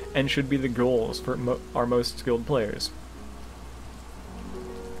Exile, and should be the goals for our most skilled players.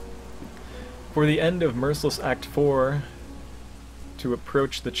 For the end of Merciless Act 4, to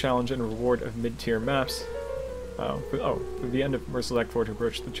approach the challenge and reward of mid-tier maps... for the end of Merciless Act 4 to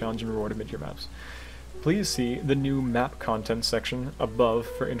approach the challenge and reward of mid-tier maps. Please see the new map content section above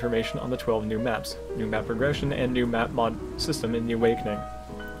for information on the 12 new maps, new map progression, and new map mod system in the Awakening.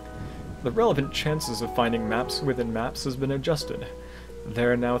 The relevant chances of finding maps within maps has been adjusted.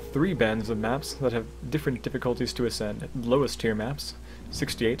 There are now 3 bands of maps that have different difficulties to ascend. Lowest tier maps,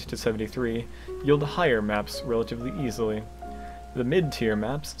 68 to 73, yield higher maps relatively easily. The mid-tier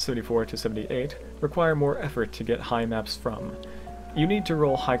maps, 74 to 78, require more effort to get high maps from. You need to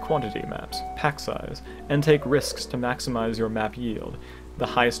roll high-quantity maps, pack size, and take risks to maximize your map yield. The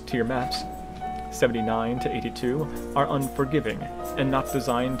highest tier maps, 79 to 82, are unforgiving, and not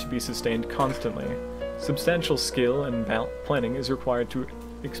designed to be sustained constantly. Substantial skill and planning is required to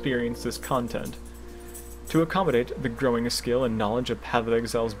experience this content. To accommodate the growing skill and knowledge of Path of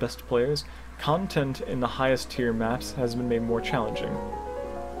Exile's best players, content in the highest tier maps has been made more challenging.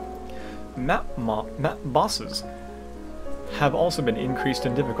 Map bosses have also been increased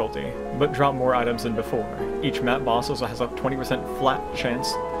in difficulty, but drop more items than before. Each map boss also has a 20% flat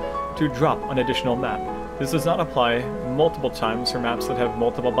chance to drop an additional map. This does not apply multiple times for maps that have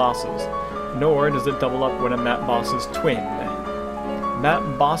multiple bosses, nor does it double up when a map boss is twinned. Map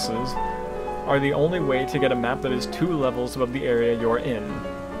bosses are the only way to get a map that is 2 levels above the area you're in.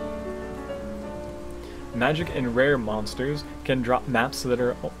 Magic and rare monsters can drop maps that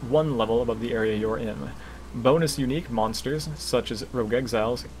are 1 level above the area you're in. Bonus unique monsters, such as Rogue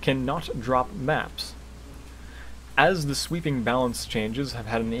Exiles, cannot drop maps. As the sweeping balance changes have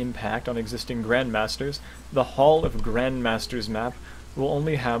had an impact on existing Grandmasters, the Hall of Grandmasters map will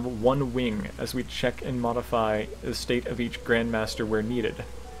only have one wing as we check and modify the state of each Grandmaster where needed.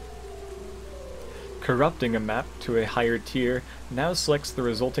 Corrupting a map to a higher tier now selects the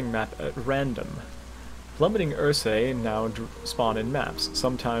resulting map at random. Plummeting Ursay now spawn in maps,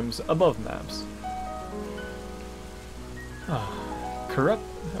 sometimes above maps.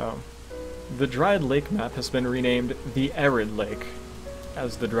 The Dried Lake map has been renamed the Arid Lake,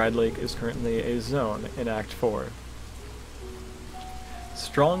 as the Dried Lake is currently a zone in Act 4.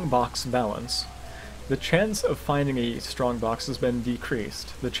 Strong Box Balance. The chance of finding a strong box has been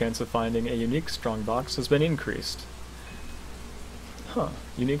decreased. The chance of finding a unique strong box has been increased.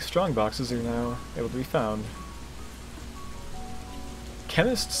 Unique strong boxes are now able to be found.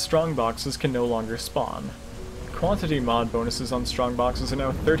 Chemist's strong boxes can no longer spawn. Quantity mod bonuses on strong boxes are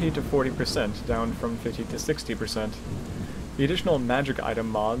now 30 to 40%, down from 50 to 60%. The additional magic item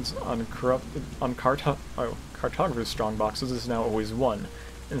mods on Cartographer's strong boxes is now always 1,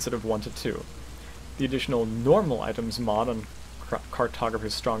 instead of 1 to 2. The additional normal items mod on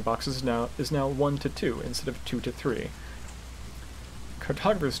Cartographer's strong boxes is now 1 to 2, instead of 2 to 3.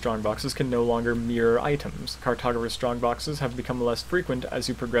 Cartographer's strongboxes can no longer mirror items. Cartographer's strongboxes have become less frequent as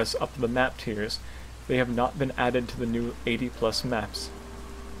you progress up the map tiers. They have not been added to the new 80+ maps.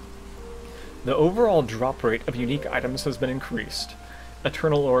 The overall drop rate of unique items has been increased.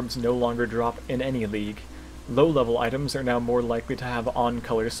 Eternal orbs no longer drop in any league. Low-level items are now more likely to have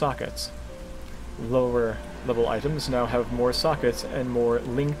on-color sockets. Lower-level items now have more sockets and more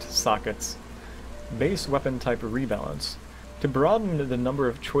linked sockets. Base weapon type rebalance. To broaden the number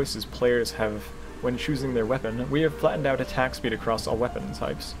of choices players have when choosing their weapon, we have flattened out attack speed across all weapon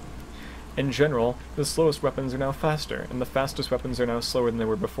types. In general, the slowest weapons are now faster, and the fastest weapons are now slower than they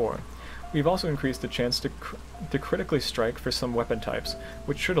were before. We've also increased the chance to critically strike for some weapon types,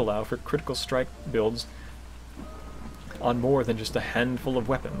 which should allow for critical strike builds on more than just a handful of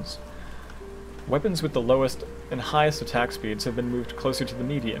weapons. Weapons with the lowest and highest attack speeds have been moved closer to the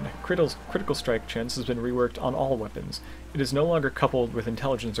median. Critical strike chance has been reworked on all weapons. It is no longer coupled with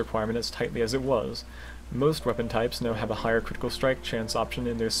intelligence requirement as tightly as it was. Most weapon types now have a higher critical strike chance option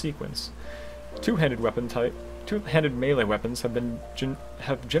in their sequence. Two-handed melee weapons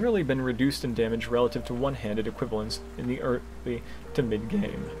have generally been reduced in damage relative to one-handed equivalents in the early to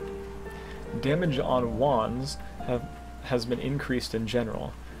mid-game. Damage on wands has been increased in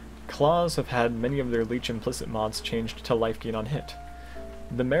general. Claws have had many of their Leech implicit mods changed to life gain on hit.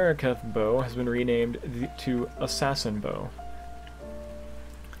 The Mariketh bow has been renamed to Assassin bow.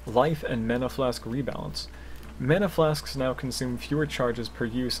 Life and Mana Flask rebalance. Mana Flasks now consume fewer charges per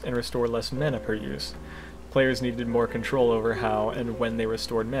use and restore less mana per use. Players needed more control over how and when they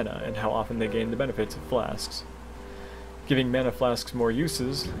restored mana, and how often they gained the benefits of flasks. Giving Mana Flasks more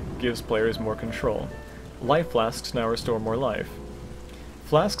uses gives players more control. Life Flasks now restore more life.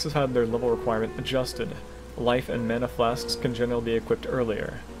 Flasks have had their level requirement adjusted. Life and Mana Flasks can generally be equipped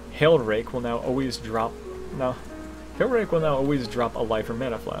earlier. Hail Rake will now always drop a life or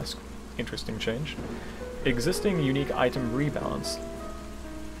Mana Flask. Interesting change. Existing unique item rebalance.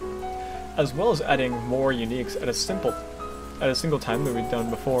 As well as adding more uniques at a single time than we've done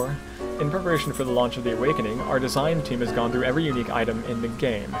before, in preparation for the launch of the Awakening, our design team has gone through every unique item in the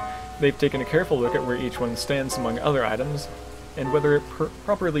game. They've taken a careful look at where each one stands among other items, and whether it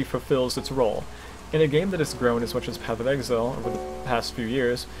properly fulfills its role. In a game that has grown as much as Path of Exile over the past few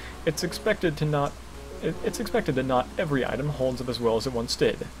years, it's expected that not every item holds up as well as it once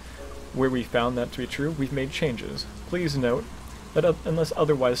did. Where we found that to be true, we've made changes. Please note that unless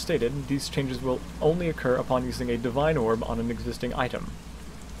otherwise stated, these changes will only occur upon using a Divine Orb on an existing item,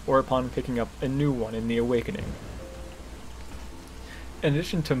 or upon picking up a new one in the Awakening. In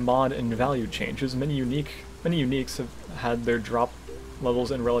addition to mod and value changes, many uniques have had their drop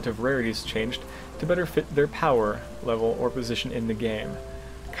levels and relative rarities changed to better fit their power level or position in the game.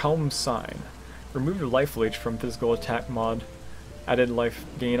 Calm Sign. Removed life leech from physical attack mod, added life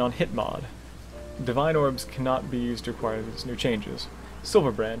gain on hit mod. Divine Orbs cannot be used to acquire these new changes.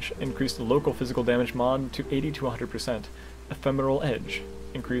 Silver Branch increased the local physical damage mod to 80 to 100%. Ephemeral Edge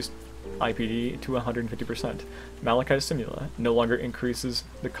increased IPD to 150%. Malachite Simula no longer increases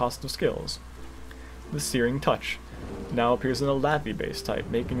the cost of skills. The Searing Touch now appears in a Lavi base type,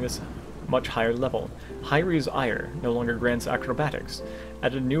 making this much higher level. Hyri's Ire no longer grants acrobatics.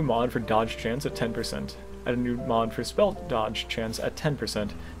 Add a new mod for dodge chance at 10%. Add a new mod for spell dodge chance at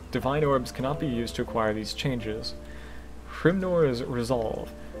 10%. Divine Orbs cannot be used to acquire these changes. Hrimnor's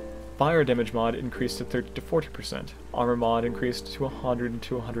Resolve. Fire damage mod increased to 30 to 40%. Armor mod increased to 100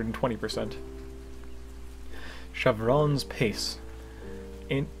 to 120%. Chevron's Pace.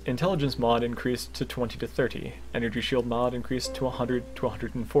 Intelligence mod increased to 20 to 30. Energy shield mod increased to 100 to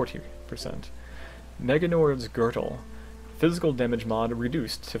 140%. Meganord's Girdle. Physical damage mod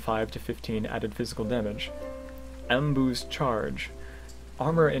reduced to 5 to 15 added physical damage. Ambu's Charge.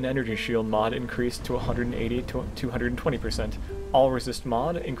 Armor and energy shield mod increased to 180 to 220%. All resist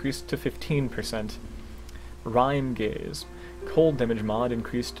mod increased to 15%. Rime Gaze. Cold damage mod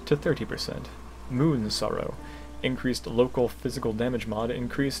increased to 30%. Moon Sorrow. Increased local physical damage mod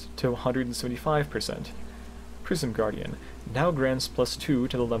increased to 175%. Prism Guardian. Now grants +2 to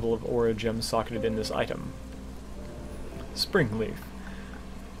the level of aura gem socketed in this item. Spring Leaf.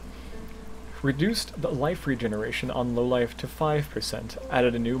 Reduced the life regeneration on low life to 5%.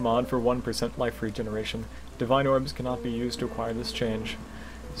 Added a new mod for 1% life regeneration. Divine Orbs cannot be used to acquire this change.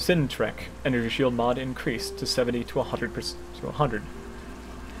 Sintrek. Energy shield mod increased to 70 to 100.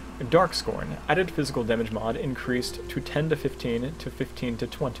 Darkscorn. Added physical damage mod increased to 10 to 15 to 15 to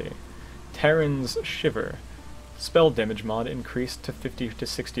 20. Terran's Shiver. Spell damage mod increased to 50 to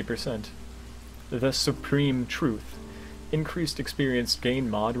 60%. The Supreme Truth. Increased experience gain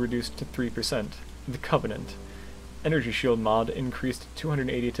mod reduced to 3%. The Covenant. Energy shield mod increased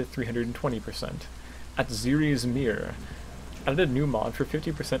 280 to 320%. At Ziri's Mirror. Added a new mod for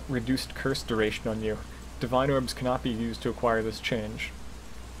 50% reduced curse duration on you. Divine Orbs cannot be used to acquire this change.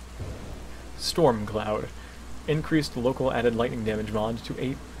 Storm Cloud. Increased local added lightning damage mod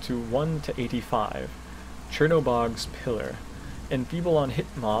to 1 to 85. Chernobog's Pillar. Enfeeble on hit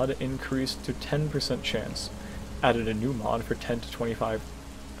mod increased to 10% chance. Added a new mod for 10 to 25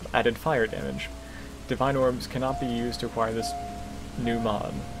 added fire damage. Divine Orbs cannot be used to acquire this new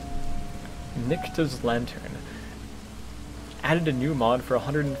mod. Nycta's Lantern. Added a new mod for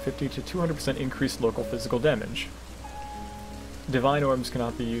 150 to 200% increased local physical damage. Divine Orbs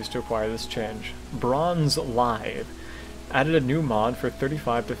cannot be used to acquire this change. Bronze Live. Added a new mod for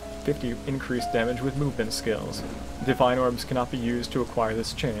 35 to 50 increased damage with movement skills. Divine Orbs cannot be used to acquire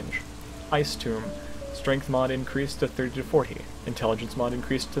this change. Ice Tomb. Strength mod increased to 30 to 40. Intelligence mod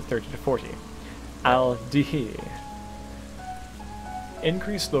increased to 30 to 40. Al-Dihi.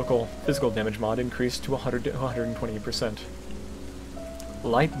 Increased local physical damage mod increased to 100 to 120%.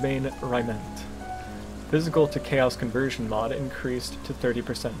 Lightbane Raiment. Physical to chaos conversion mod increased to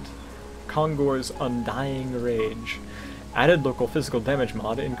 30%. Kongor's Undying Rage. Added local physical damage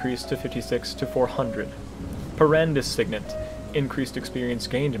mod increased to 56 to 400. Parandus Signet. Increased experience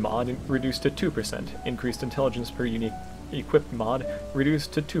gained mod reduced to 2%. Increased intelligence per unique equipped mod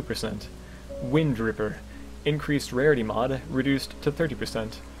reduced to 2%. Wind Ripper. Increased rarity mod reduced to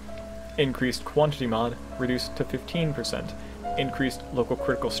 30%. Increased quantity mod reduced to 15%. Increased local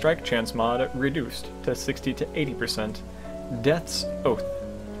critical strike chance mod reduced to 60 to 80%. Death's Oath.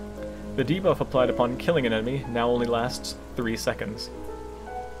 The debuff applied upon killing an enemy now only lasts 3 seconds.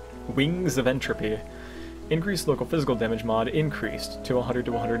 Wings of Entropy. Increased local physical damage mod increased to 100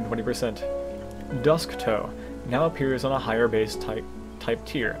 to 120%. Dusk Toe now appears on a higher base type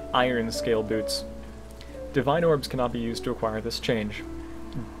tier, Iron Scale Boots. Divine Orbs cannot be used to acquire this change.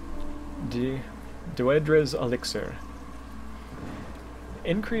 Duedra's Elixir.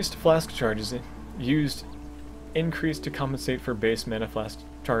 Increased flask charges used increased to compensate for base mana flask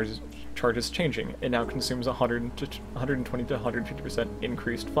charges changing. It now consumes 100 to 120 to 150%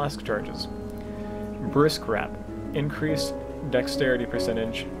 increased flask charges. Brisk Wrap. Increased dexterity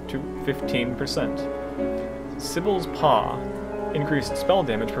percentage to 15%. Sybil's Paw. Increased spell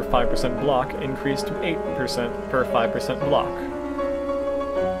damage per 5% block, increased to 8% per 5% block.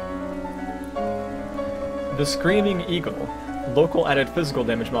 The Screaming Eagle. Local added physical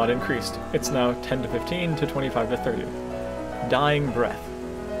damage mod increased. It's now 10 to 15 to 25 to 30. Dying Breath.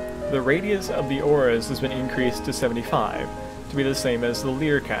 The radius of the auras has been increased to 75, to be the same as the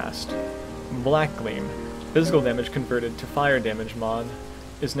Leer cast. Black Gleam. Physical damage converted to fire damage mod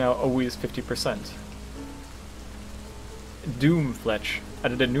is now always 50%. Doom Fletch.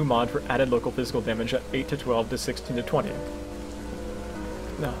 Added a new mod for added local physical damage at 8 to 12 to 16 to 20.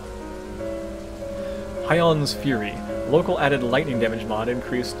 No. Hyon's Fury. Local added lightning damage mod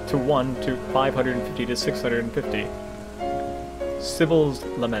increased to 1 to 550 to 650. Sybil's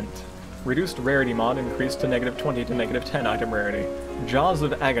Lament. Reduced rarity mod increased to -20 to -10 item rarity. Jaws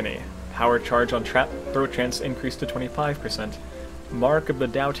of Agony. Power charge on trap throw chance increased to 25%. Mark of the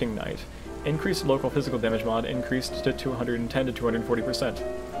Doubting Knight. Increased local physical damage mod increased to 210 to 240%.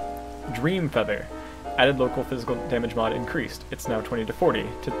 Dream Feather. Added local physical damage mod increased. It's now 20 to 40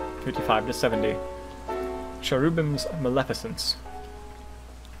 to 55 to 70. Cherubim's Maleficence.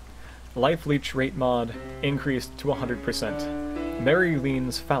 Life Leech rate mod increased to 100%. Mary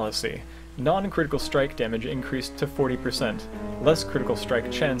Lean's Fallacy. Non-critical strike damage increased to 40%. Less critical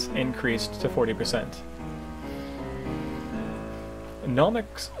strike chance increased to 40%.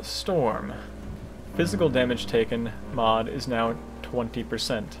 Nomics Storm. Physical damage taken mod is now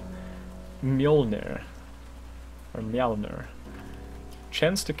 20%. Mjolnir. Or Mjolnir.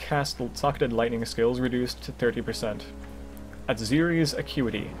 Chance to cast socketed lightning skills reduced to 30%. Atziri's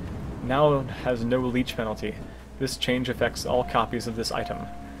Acuity now has no leech penalty. This change affects all copies of this item.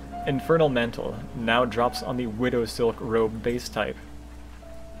 Infernal Mantle now drops on the Widow Silk Robe base type.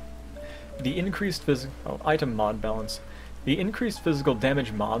 The increased item mod balance. The increased physical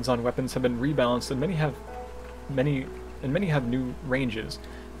damage mods on weapons have been rebalanced, and many have new ranges.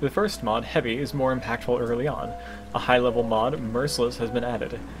 The first mod, Heavy, is more impactful early on. A high-level mod, Merciless, has been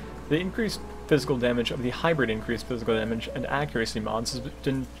added. The increased physical damage of the hybrid increased physical damage and accuracy mods has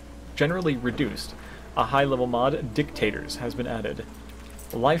been generally reduced. A high-level mod, Dictators, has been added.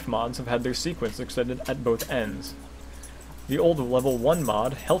 Life mods have had their sequence extended at both ends. The old level 1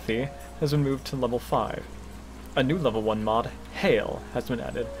 mod, Healthy, has been moved to level 5. A new level 1 mod, Hail, has been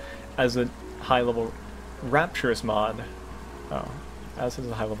added, as a high-level Rapturous mod. As is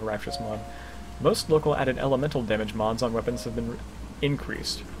a high-level Rapturous mod. Most local added elemental damage mods on weapons have been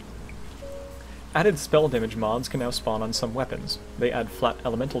increased. Added spell damage mods can now spawn on some weapons. They add flat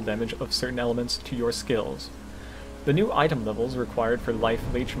elemental damage of certain elements to your skills. The new item levels required for life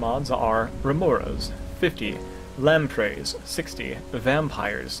leech mods are Remoras, 50, Lampreys, 60,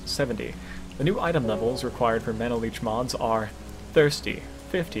 Vampires, 70. The new item levels required for mana leech mods are Thirsty,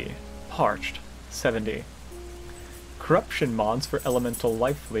 50, Parched, 70. Corruption mods for elemental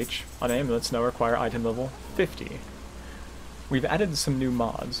life leech on amulets now require item level 50. We've added some new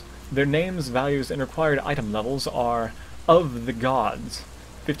mods. Their names, values, and required item levels are Of the Gods,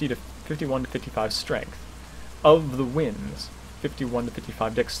 51 to 55 Strength. Of the Winds, 51 to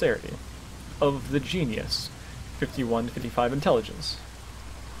 55 Dexterity. Of the Genius, 51 to 55 Intelligence.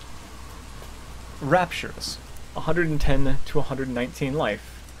 Rapturous, 110 to 119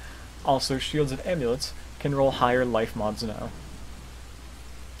 Life. Also, Shields and Amulets can roll higher life mods now.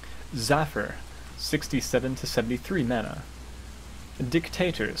 Zephyr, 67 to 73 mana.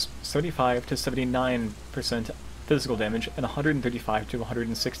 Dictators, 75 to 79% physical damage and 135 to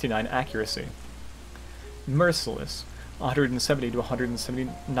 169 accuracy. Merciless, 170 to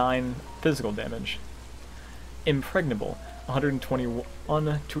 179 physical damage. Impregnable,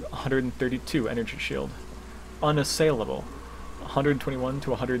 121 to 132 energy shield. Unassailable, 121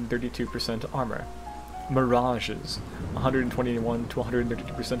 to 132% armor. Mirages, 121 to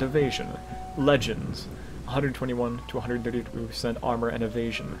 132% evasion. Legends, 121 to 132% armor and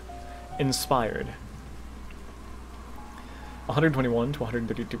evasion. Inspired, 121 to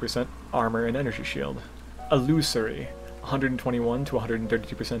 132% armor and energy shield. Illusory, 121 to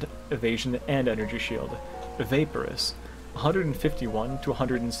 132% evasion and energy shield. Vaporous, 151 to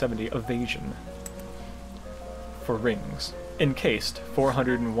 170 evasion. For rings, Encased,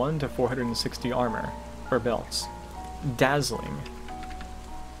 401 to 460 armor. For belts, Dazzling,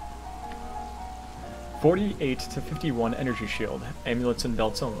 48 to 51 energy shield, amulets and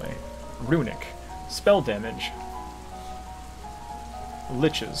belts only. Runic, spell damage.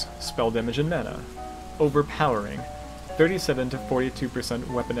 Liches, spell damage and mana. Overpowering, 37 to 42%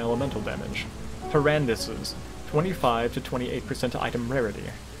 weapon elemental damage. Taranduses, 25 to 28% item rarity.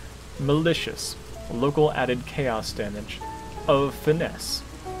 Malicious, local added chaos damage. Of Finesse,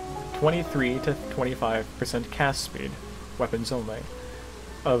 23 to 25% cast speed, weapons only.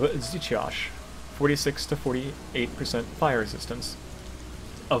 Of Zichiosh, 46 to 48% fire resistance.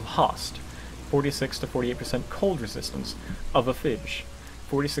 Of Host, 46 to 48% cold resistance. Of Aphidge,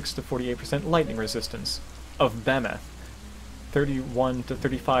 46 to 48% lightning resistance. Of Bameth, 31 to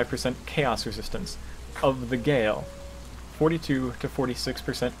 35% chaos resistance. Of the Gale, 42 to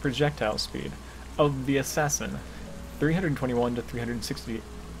 46% projectile speed. Of the Assassin, 321 to 360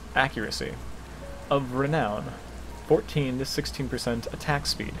 accuracy. Of Renown, 14 to 16% attack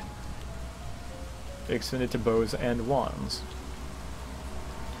speed. Extended to bows and wands.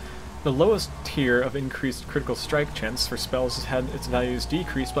 The lowest tier of increased critical strike chance for spells has had its values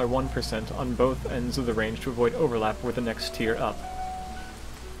decreased by 1% on both ends of the range to avoid overlap with the next tier up.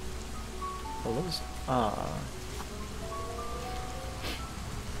 The lowest...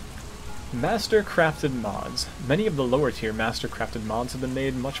 Master-crafted mods. Many of the lower tier master-crafted mods have been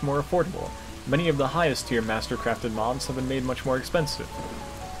made much more affordable. Many of the highest tier master-crafted mods have been made much more expensive.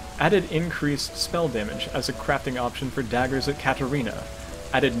 Added increased spell damage as a crafting option for daggers at Katarina.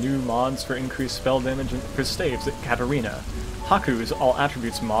 Added new mods for increased spell damage for staves at Katarina. Haku's All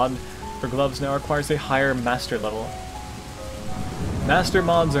Attributes mod for gloves now requires a higher master level. Master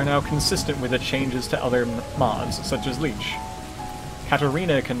mods are now consistent with the changes to other mods, such as Leech.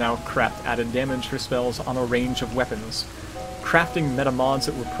 Katarina can now craft added damage for spells on a range of weapons. Crafting meta mods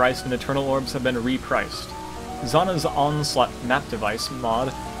that were priced in Eternal Orbs have been repriced. Zana's Onslaught map device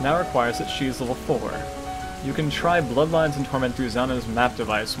mod now requires that she is level 4. You can try Bloodlines and Torment through Zana's map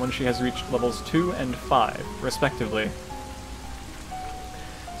device when she has reached levels 2 and 5, respectively.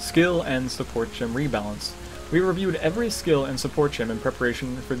 Skill and Support Gem Rebalance. We reviewed every skill and support gem in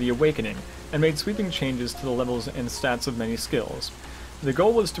preparation for the Awakening, and made sweeping changes to the levels and stats of many skills. The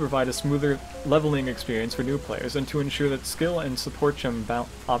goal was to provide a smoother leveling experience for new players, and to ensure that skill and support gem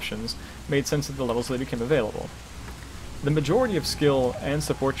options made sense at the levels they became available. The majority of skill and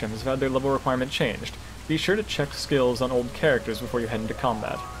support gems have had their level requirement changed. Be sure to check skills on old characters before you head into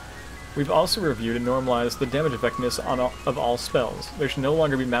combat. We've also reviewed and normalized the damage effectiveness of all spells. There should no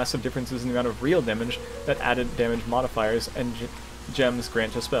longer be massive differences in the amount of real damage that added damage modifiers and gems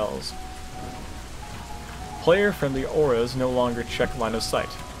grant to spells. Player-friendly auras no longer check line of sight.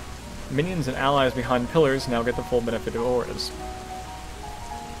 Minions and allies behind pillars now get the full benefit of auras.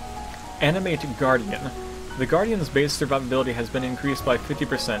 Animate Guardian. The Guardian's base survivability has been increased by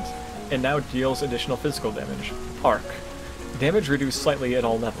 50%, and now deals additional physical damage. Arc. Damage reduced slightly at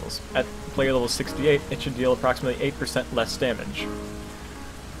all levels. At player level 68, it should deal approximately 8% less damage.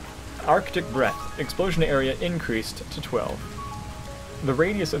 Arctic Breath. Explosion area increased to 12. The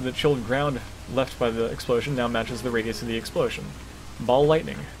radius of the chilled ground left by the explosion now matches the radius of the explosion. Ball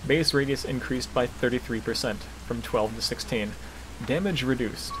Lightning. Base radius increased by 33%, from 12 to 16. Damage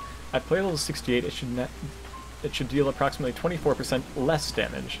reduced. At player level 68, it should deal approximately 24% less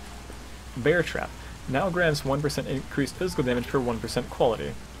damage. Bear Trap. Now grants 1% increased physical damage per 1%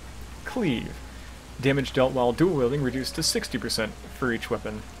 quality. Cleave. Damage dealt while dual wielding reduced to 60% for each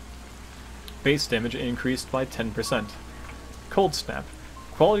weapon. Base damage increased by 10%. Cold Snap.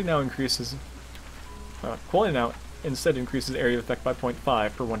 Quality now instead increases area of effect by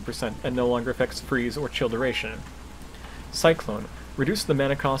 0.5 per 1% and no longer affects freeze or chill duration. Cyclone. Reduced the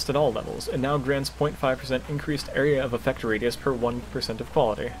mana cost at all levels, and now grants 0.5% increased area of effect radius per 1% of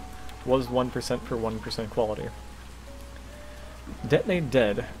quality. Was 1% per 1% quality. Detonate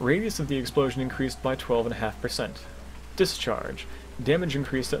Dead. Radius of the explosion increased by 12.5%. Discharge. Damage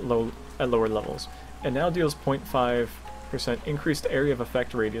increased at lower levels, and now deals 0.5% increased area of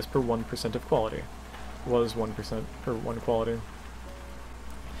effect radius per 1% of quality. Was 1% per 1 quality.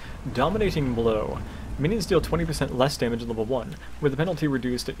 Dominating Blow. Minions deal 20% less damage at level 1, with the penalty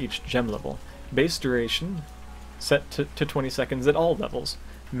reduced at each gem level. Base duration set to 20 seconds at all levels.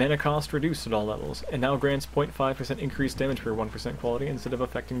 Mana cost reduced at all levels, and now grants 0.5% increased damage per 1% quality instead of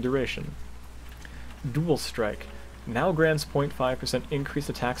affecting duration. Dual Strike. Now grants 0.5% increased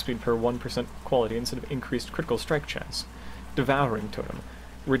attack speed per 1% quality instead of increased critical strike chance. Devouring Totem.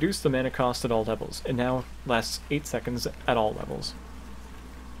 Reduced the mana cost at all levels, and now lasts 8 seconds at all levels.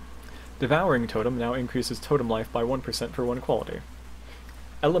 Devouring Totem now increases totem life by 1% per 1 quality.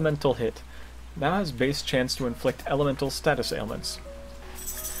 Elemental Hit. Now has base chance to inflict elemental status ailments.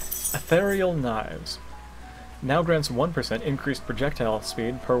 Ethereal Knives. Now grants 1% increased projectile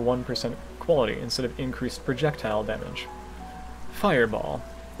speed per 1% quality instead of increased projectile damage. Fireball.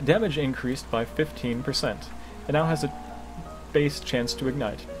 Damage increased by 15%, and now has a base chance to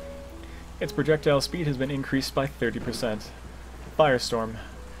ignite. Its projectile speed has been increased by 30%. Firestorm.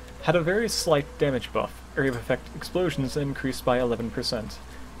 Had a very slight damage buff. Area of effect explosions increased by 11%,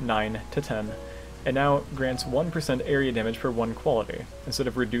 9 to 10, and now grants 1% area damage per 1 quality, instead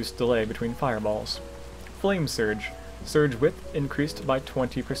of reduced delay between fireballs. Flame Surge. Surge width increased by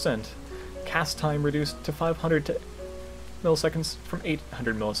 20%. Cast time reduced to 500 milliseconds from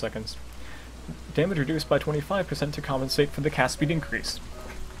 800 milliseconds. Damage reduced by 25% to compensate for the cast speed increase.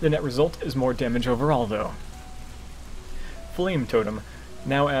 The net result is more damage overall, though. Flame Totem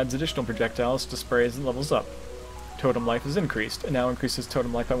now adds additional projectiles to spray as it levels up. Totem life is increased, and now increases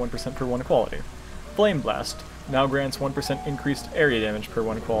totem life by 1% per 1 quality. Flame Blast now grants 1% increased area damage per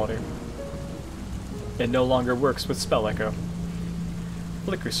 1 quality. It no longer works with Spell Echo.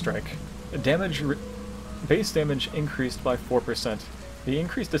 Flicker Strike. Base damage increased by 4%. The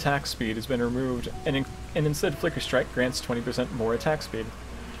increased attack speed has been removed, and instead Flicker Strike grants 20% more attack speed.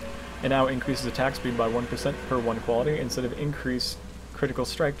 It now increases attack speed by 1% per 1 quality instead of increased critical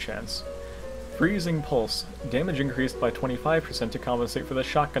strike chance. Freezing Pulse. Damage increased by 25% to compensate for the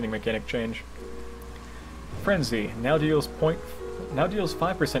shotgunning mechanic change. Frenzy. Now deals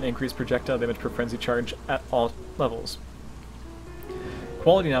 5% increased projectile damage per frenzy charge at all levels.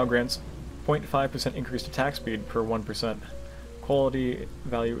 Quality now grants 0.5% increased attack speed per 1%. Quality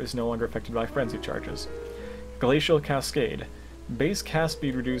value is no longer affected by frenzy charges. Glacial Cascade. Base cast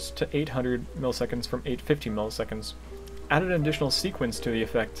speed reduced to 800 milliseconds from 850 milliseconds. Added an additional sequence to the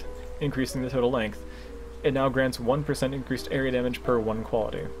effect, increasing the total length. It now grants 1% increased area damage per 1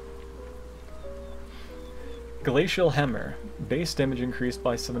 quality. Glacial Hammer. Base damage increased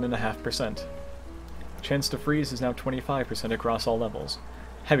by 7.5%. Chance to freeze is now 25% across all levels.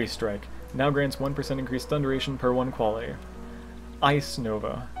 Heavy Strike. Now grants 1% increased stun duration per 1 quality. Ice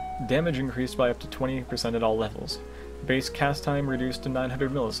Nova. Damage increased by up to 20% at all levels. Base cast time reduced to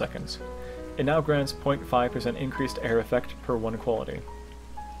 900 milliseconds. It now grants 0.5% increased air effect per 1 quality.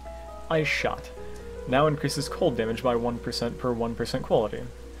 Ice Shot. Now increases cold damage by 1% per 1% quality.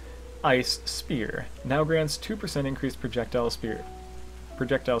 Ice Spear. Now grants 2% increased projectile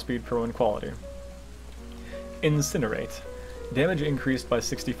speed per 1 quality. Incinerate. Damage increased by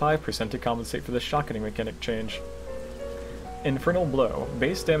 65% to compensate for the shocketing mechanic change. Infernal Blow.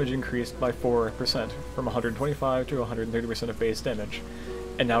 Base damage increased by 4% from 125 to 130% of base damage,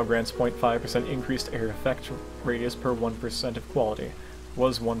 and now grants 0.5% increased air effect radius per 1% of quality.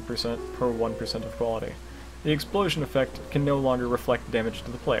 Was 1% per 1% of quality. The explosion effect can no longer reflect damage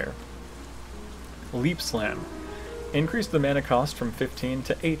to the player. Leap Slam. Increased the mana cost from 15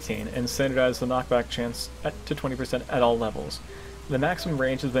 to 18 and standardized the knockback chance to 20% at all levels. The maximum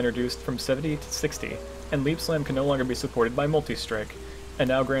range has been reduced from 70 to 60, and Leap Slam can no longer be supported by Multi-Strike, and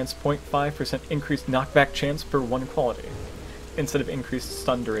now grants 0.5% increased knockback chance per 1 quality, instead of increased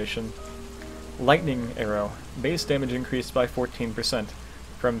stun duration. Lightning Arrow. Base damage increased by 14%,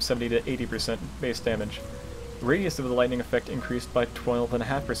 from 70 to 80% base damage. Radius of the lightning effect increased by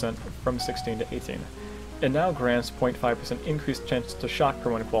 12.5% from 16 to 18. It now grants 0.5% increased chance to shock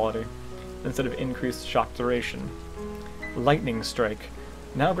per 1 quality, instead of increased shock duration. Lightning Strike.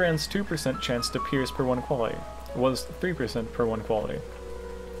 Now grants 2% chance to pierce per 1 quality. Was 3% per 1 quality.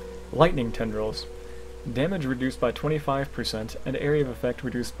 Lightning Tendrils. Damage reduced by 25% and area of effect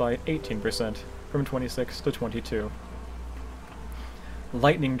reduced by 18%, from 26 to 22.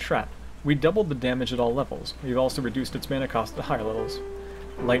 Lightning Trap. We doubled the damage at all levels. We've also reduced its mana cost at higher levels.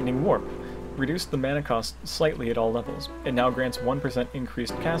 Lightning Warp. Reduced the mana cost slightly at all levels. It now grants 1%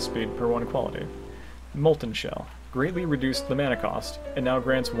 increased cast speed per 1 quality. Molten Shell. Greatly reduced the mana cost. It now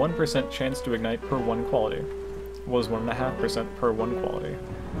grants 1% chance to ignite per 1 quality. Was 1.5% per 1 quality.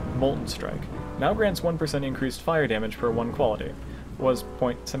 Molten Strike. Now grants 1% increased fire damage per 1 quality. Was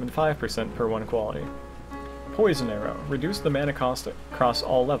 0.75% per 1 quality. Poison Arrow. Reduced the mana cost across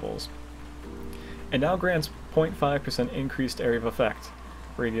all levels. It now grants 0.5% increased area of effect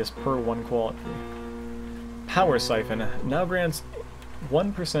radius per 1 quality. Power Siphon. Now grants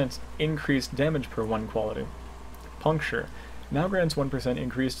 1% increased damage per 1 quality. Puncture. Now grants 1%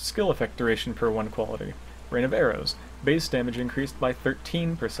 increased skill effect duration per 1 quality. Rain of Arrows. Base damage increased by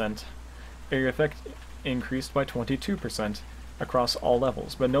 13%. Area effect increased by 22% across all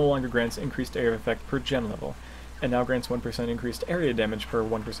levels, but no longer grants increased area effect per gem level, and now grants 1% increased area damage per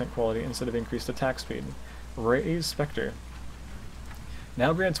 1% quality instead of increased attack speed. Raise Spectre.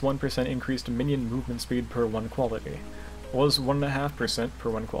 Now grants 1% increased minion movement speed per 1 quality. Was 1.5% per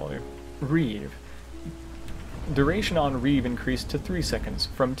 1 quality. Reeve. Duration on Reeve increased to 3 seconds,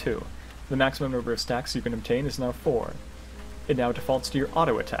 from 2. The maximum number of stacks you can obtain is now 4. It now defaults to your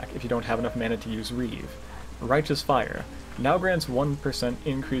auto attack if you don't have enough mana to use Reeve. Righteous Fire. Now grants 1%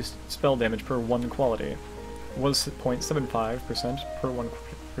 increased spell damage per 1 quality. Was 0.75% per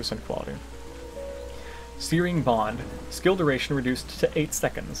 1% quality. Searing Bond. Skill duration reduced to 8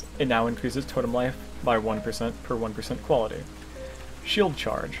 seconds. It now increases totem life by 1% per 1% quality. Shield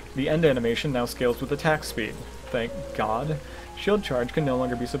Charge. The end animation now scales with attack speed. Thank God. Shield Charge can no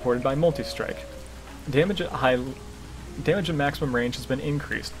longer be supported by Multi-Strike. Damage at maximum range has been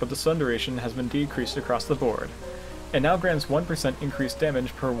increased, but the stun duration has been decreased across the board. It now grants 1% increased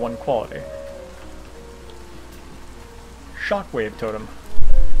damage per 1 quality. Shockwave Totem.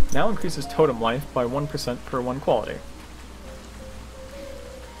 Now increases totem life by 1% per 1 quality.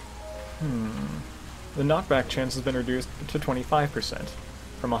 The knockback chance has been reduced to 25%,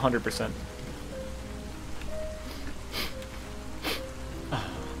 from 100%.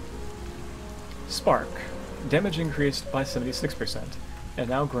 Spark. Damage increased by 76%, and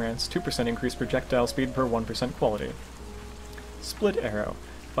now grants 2% increased projectile speed per 1% quality. Split Arrow.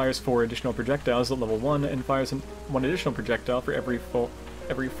 Fires 4 additional projectiles at level 1, and fires 1 additional projectile for every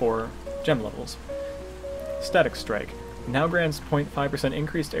 4 gem levels. Static Strike. Now grants 0.5%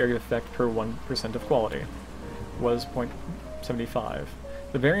 increased area effect per 1% of quality. Was 0.75.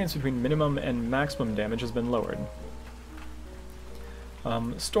 The variance between minimum and maximum damage has been lowered.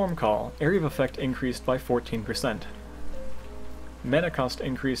 Storm Call. Area of effect increased by 14%. Mana cost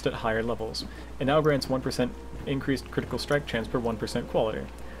increased at higher levels. It now grants 1% increased critical strike chance per 1% quality.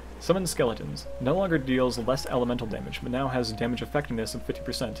 Summon Skeletons. No longer deals less elemental damage, but now has damage effectiveness of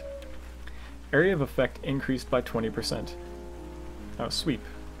 50%. Area of effect increased by 20%. Oh, Sweep.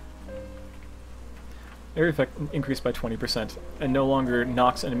 Area effect increased by 20%, and no longer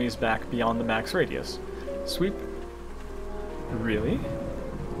knocks enemies back beyond the max radius. Sweep? Really?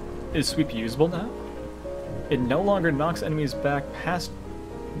 Is Sweep usable now? It no longer knocks enemies back past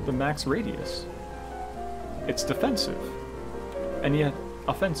the max radius. It's defensive, and yet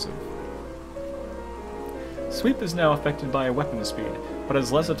offensive. Sweep is now affected by a weapon speed, but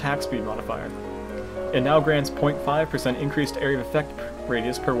has less attack speed modifier. It now grants 0.5% increased area of effect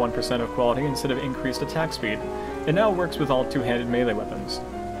radius per 1% of quality instead of increased attack speed. It now works with all two-handed melee weapons.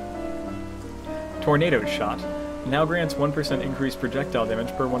 Tornado Shot now grants 1% increased projectile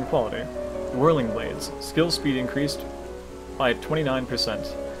damage per 1 quality. Whirling Blades, skill speed increased by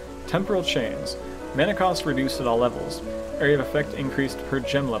 29%. Temporal Chains, mana cost reduced at all levels. Area of effect increased per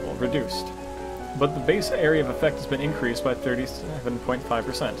gem level, reduced. But the base area of effect has been increased by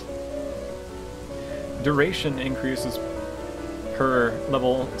 37.5%. Duration increases per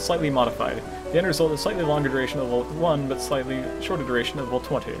level, slightly modified. The end result is slightly longer duration of level 1, but slightly shorter duration of level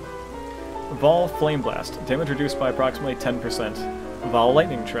 20. Vol Flame Blast, damage reduced by approximately 10%. Vol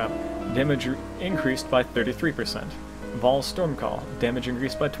Lightning Trap, damage increased by 33%. Vol Stormcall, damage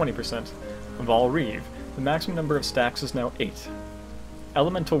increased by 20%. Vol Reeve, the maximum number of stacks is now 8.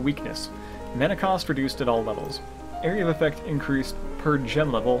 Elemental Weakness, mana cost reduced at all levels. Area of effect increased per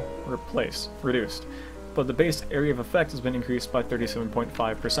gem level, reduced, but the base area of effect has been increased by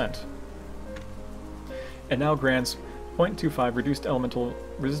 37.5%. It now grants 0.25 reduced elemental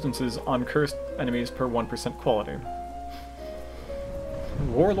resistances on cursed enemies per 1% quality.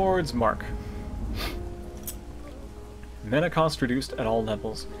 Warlord's Mark. Mana cost reduced at all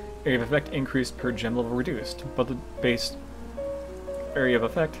levels. Area of effect increased per gem level reduced, but the base area of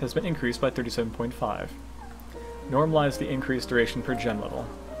effect has been increased by 37.5. Normalize the increased duration per gem level.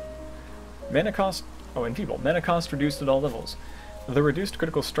 Enfeeble. Mana cost reduced at all levels. The reduced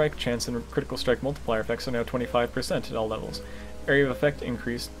critical strike chance and critical strike multiplier effects are now 25% at all levels. Area of effect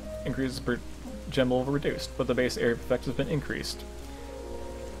increases per gem level reduced, but the base area of effect has been increased.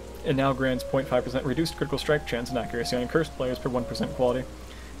 It now grants 0.5% reduced critical strike chance and accuracy on cursed players per 1% quality,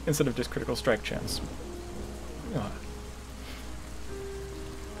 instead of just critical strike chance. Ugh.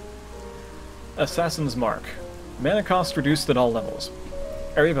 Assassin's Mark. Mana cost reduced at all levels.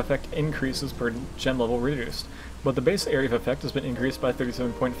 Area of effect increases per gem level reduced, but the base area of effect has been increased by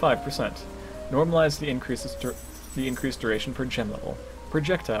 37.5%. Normalize the increased duration per gem level.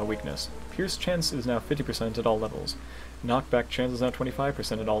 Projectile Weakness. Pierce chance is now 50% at all levels. Knockback chance is now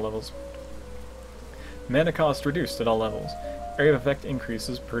 25% at all levels. Mana cost reduced at all levels. Area of effect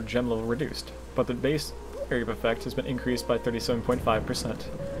increases per gem level reduced, but the base area of effect has been increased by 37.5%.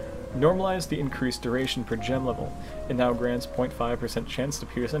 Normalize the increased duration per gem level. It now grants 0.5% chance to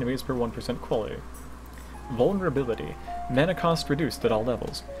pierce enemies per 1% quality. Vulnerability. Mana cost reduced at all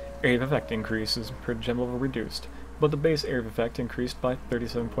levels. Area of effect increases per gem level reduced, but the base area of effect increased by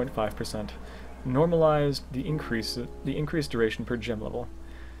 37.5%. Normalized the increased duration per gem level.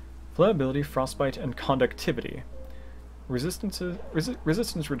 Flammability, Frostbite, and Conductivity.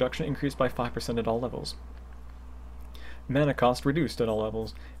 Resistance reduction increased by 5% at all levels. Mana cost reduced at all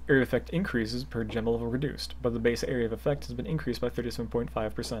levels. Area of effect increases per gem level reduced, but the base area of effect has been increased by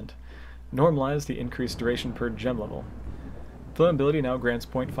 37.5%. Normalize the increased duration per gem level. Flammability now grants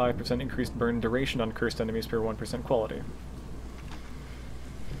 0.5% increased burn duration on cursed enemies per 1% quality.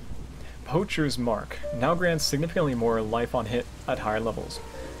 Poacher's Mark now grants significantly more life on hit at higher levels.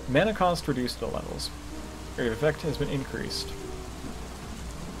 Mana cost reduced at all levels. Area of effect has been increased.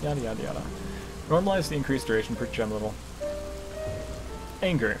 Yada yada yada. Normalize the increased duration per gem level.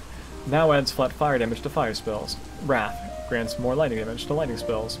 Anger now adds flat fire damage to fire spells. Wrath grants more lightning damage to lightning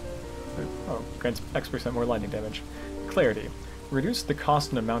spells. Grants X% more lightning damage. Clarity. Reduce the cost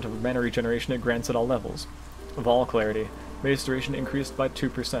and amount of mana regeneration it grants at all levels. Vol Clarity. Base duration increased by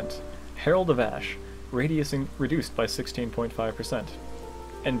 2%. Herald of Ash. Radius reduced by 16.5%.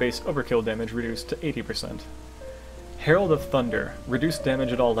 And base overkill damage reduced to 80%. Herald of Thunder. Reduced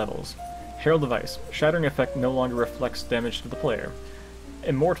damage at all levels. Herald of Ice. Shattering effect no longer reflects damage to the player.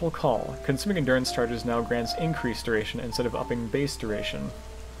 Immortal Call. Consuming endurance charges now grants increased duration instead of upping base duration.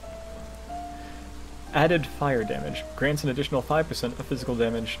 Added Fire Damage. Grants an additional 5% of physical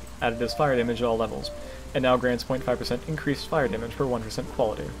damage added as fire damage at all levels, and now grants 0.5% increased fire damage per 1%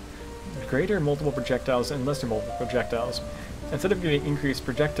 quality. Greater multiple projectiles and lesser multiple projectiles. Instead of giving increased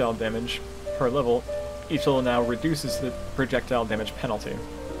projectile damage per level, Each level now reduces the projectile damage penalty.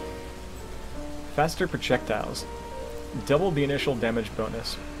 Faster projectiles. Double the initial damage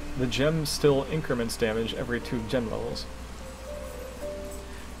bonus. The gem still increments damage every 2 gem levels.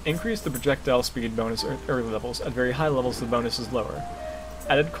 Increase the projectile speed bonus at early levels. At very high levels, the bonus is lower.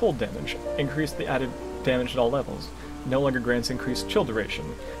 Added cold damage. Increase the added damage at all levels. No longer grants increased chill duration.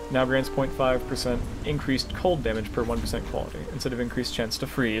 Now grants 0.5% increased cold damage per 1% quality, instead of increased chance to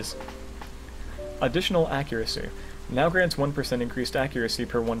freeze. Additional accuracy. Now grants 1% increased accuracy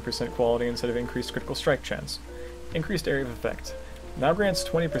per 1% quality instead of increased critical strike chance. Increased area of effect. Now grants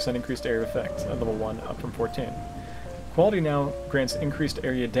 20% increased area of effect at level 1, up from 14. Quality now grants increased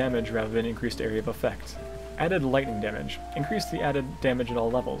area damage rather than increased area of effect. Added lightning damage. Increase the added damage at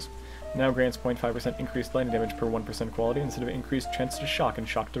all levels. Now grants 0.5% increased lightning damage per 1% quality instead of increased chance to shock and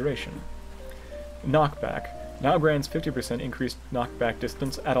shock duration. Knockback. Now grants 50% increased knockback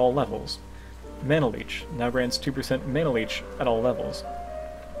distance at all levels. Mana Leech. Now grants 2% Mana Leech at all levels.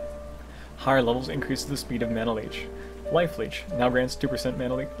 Higher levels increase the speed of Mana Leech. Life Leech. Now grants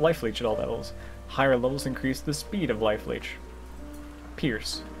 2% Life Leech at all levels. Higher levels increase the speed of Life Leech.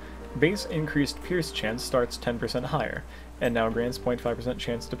 Pierce. Base increased Pierce chance starts 10% higher, and now grants 0.5%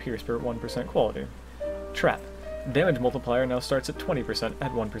 chance to pierce per 1% quality. Trap. Damage multiplier now starts at 20%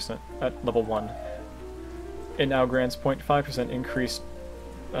 at 1% at level 1. It now grants 0.5% increased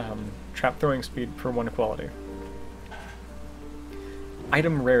trap throwing speed per 1 quality.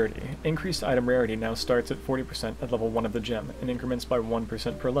 Item Rarity. Increased item rarity now starts at 40% at level 1 of the gem, and increments by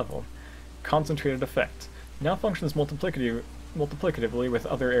 1% per level. Concentrated Effect. Now functions multiplicatively with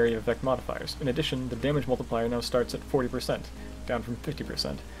other area effect modifiers. In addition, the damage multiplier now starts at 40%, down from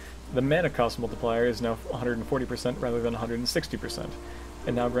 50%. The mana cost multiplier is now 140% rather than 160%,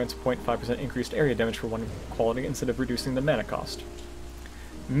 and now grants 0.5% increased area damage for 1 quality instead of reducing the mana cost.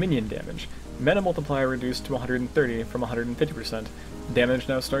 Minion damage. Mana multiplier reduced to 130 from 150%. Damage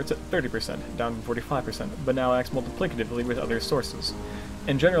now starts at 30%, down from 45%, but now acts multiplicatively with other sources.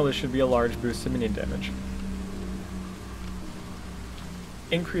 In general, this should be a large boost to minion damage.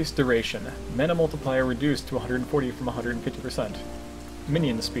 Increased duration. Mana multiplier reduced to 140 from 150%.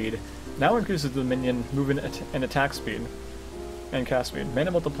 Minion speed. Now increases the minion movement and attack speed and cast speed.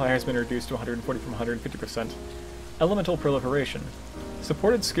 Mana multiplier has been reduced to 140 from 150%. Elemental proliferation.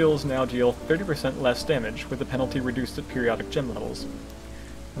 Supported skills now deal 30% less damage, with the penalty reduced at periodic gem levels.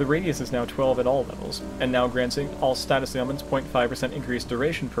 The radius is now 12 at all levels, and now grants all status ailments 0.5% increased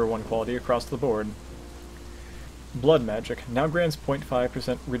duration per 1 quality across the board. Blood Magic now grants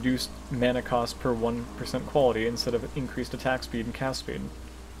 0.5% reduced mana cost per 1% quality instead of increased attack speed and cast speed.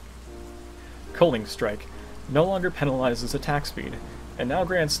 Culling Strike no longer penalizes attack speed, and now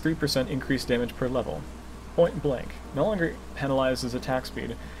grants 3% increased damage per level. Point Blank no longer penalizes attack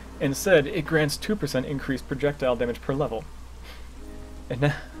speed. Instead, it grants 2% increased projectile damage per level. And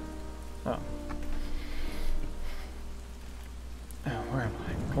now... Oh. Oh, where am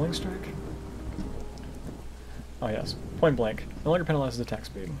I? Culling Strike? Oh yes. Point Blank no longer penalizes attack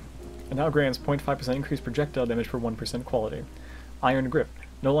speed. And now grants 0.5% increased projectile damage for 1% quality. Iron Grip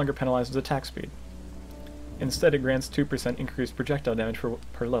no longer penalizes attack speed. Instead, it grants 2% increased projectile damage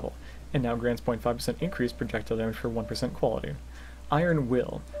per level, and now grants 0.5% increased projectile damage for 1% quality. Iron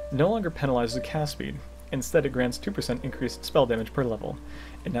Will no longer penalizes cast speed. Instead, it grants 2% increased spell damage per level,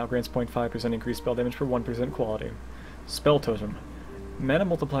 and now grants 0.5% increased spell damage for 1% quality. Spell Totem. Mana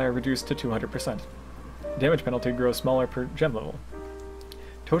multiplier reduced to 200%. Damage penalty grows smaller per gem level.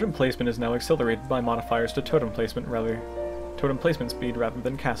 Totem placement is now accelerated by modifiers to totem placement speed rather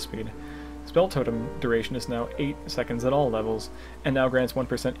than cast speed. Spell Totem duration is now 8 seconds at all levels, and now grants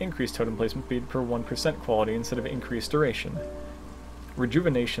 1% increased totem placement speed per 1% quality instead of increased duration.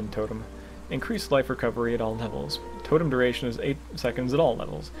 Rejuvenation Totem. Increased life recovery at all levels. Totem duration is 8 seconds at all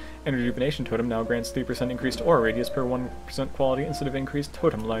levels, and Rejuvenation Totem now grants 3% increased aura radius per 1% quality instead of increased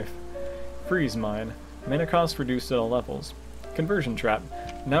totem life. Freeze Mine. Mana cost reduced at all levels. Conversion Trap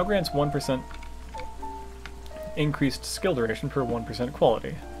now grants 1% increased skill duration per 1%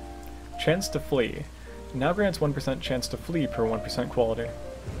 quality. Chance to Flee now grants 1% chance to flee per 1% quality.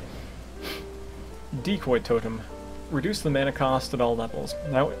 Decoy Totem. Reduce the mana cost at all levels.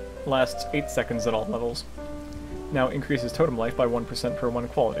 Now it lasts 8 seconds at all levels. Now increases totem life by 1% per 1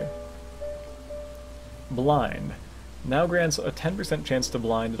 quality. Blind. Now grants a 10% chance to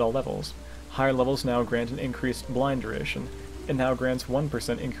blind at all levels. Higher levels now grant an increased blind duration, and now grants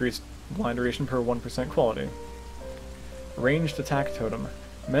 1% increased blind duration per 1% quality. Ranged Attack Totem.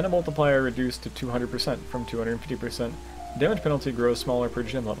 Mana multiplier reduced to 200% from 250%. Damage penalty grows smaller per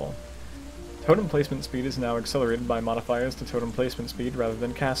gem level. Totem placement speed is now accelerated by modifiers to totem placement speed rather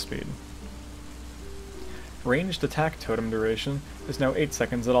than cast speed. Ranged attack totem duration is now 8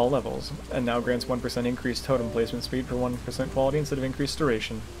 seconds at all levels, and now grants 1% increased totem placement speed for 1% quality instead of increased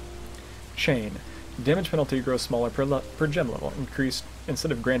duration. Chain. Damage penalty grows smaller per gem level,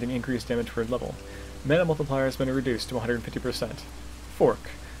 instead of granting increased damage per level. Mana multiplier has been reduced to 150%.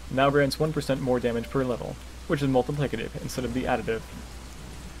 Fork. Now grants 1% more damage per level, which is multiplicative instead of the additive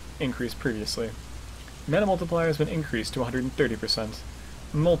increase previously. Mana multiplier has been increased to 130%.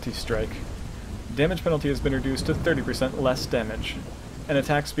 Multi-strike. Damage penalty has been reduced to 30% less damage. And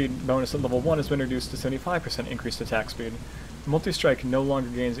attack speed bonus at level 1 has been reduced to 75% increased attack speed. Multi-strike no longer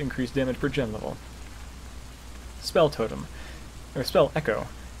gains increased damage per gem level. Spell Totem, or Spell Echo,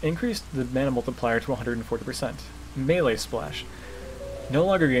 increased the mana multiplier to 140%. Melee Splash no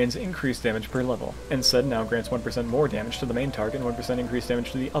longer gains increased damage per level, instead now grants 1% more damage to the main target and 1% increased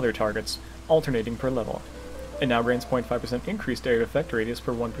damage to the other targets, alternating per level. It now grants 0.5% increased area effect radius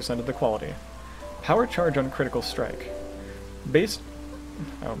per 1% of the quality. Power Charge on Critical Strike. Base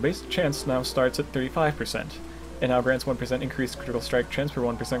chance now starts at 35%. It now grants 1% increased critical strike chance per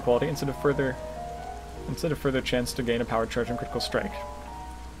 1% quality instead of further chance to gain a power charge on critical strike.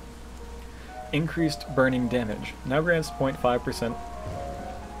 Increased burning damage now grants 0.5%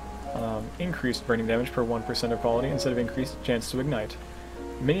 increased burning damage per 1% of quality instead of increased chance to ignite.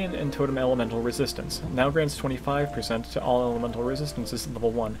 Minion and Totem Elemental Resistance now grants 25% to all elemental resistances at level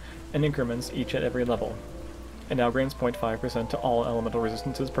 1, and increments each at every level. It now grants 0.5% to all elemental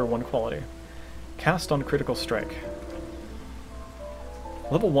resistances per 1 quality. Cast on Critical Strike.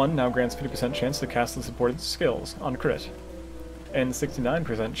 Level 1 now grants 50% chance to cast the supported skills on crit, and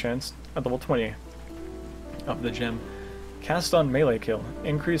 69% chance at level 20 of the gem. Cast on Melee Kill.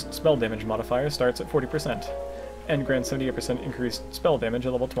 Increased spell damage modifier starts at 40%, and grants 78% increased spell damage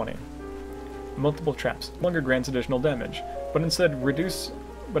at level 20. Multiple Traps. No longer grants additional damage, but instead reduced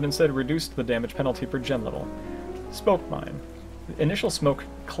the damage penalty per gem level. Smoke Mine. Initial smoke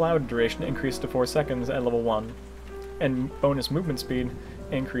cloud duration increased to 4 seconds at level 1, and bonus movement speed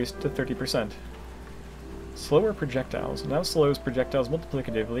increased to 30%. Slower Projectiles now slows projectiles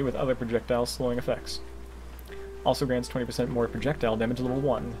multiplicatively with other projectile slowing effects. Also grants 20% more projectile damage at level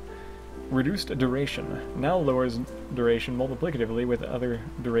 1. Reduced Duration now lowers duration multiplicatively with other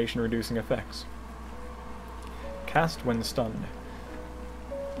duration reducing effects. Cast when stunned.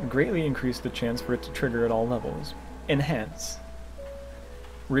 Greatly increase the chance for it to trigger at all levels. Enhance.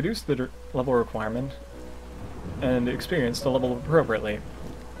 Reduce the level requirement and experience to level appropriately.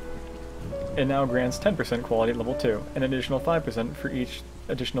 It now grants 10% quality at level 2, an additional 5% for each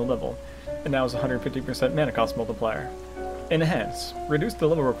additional level. It now has 150% mana cost multiplier. Enhance. Reduce the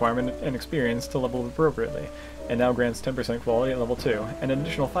level requirement and experience to level appropriately. It now grants 10% quality at level 2, and an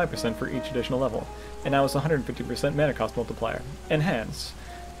additional 5% for each additional level. It now has 150% mana cost multiplier. Enhance.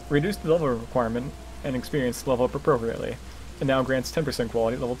 Reduce the level requirement and experience to level up appropriately. It now grants 10%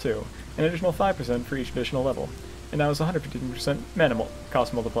 quality at level 2, an additional 5% for each additional level. It now has 150% mana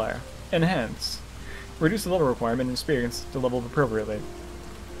cost multiplier. Enhance. Reduce the level requirement and experience to level up appropriately.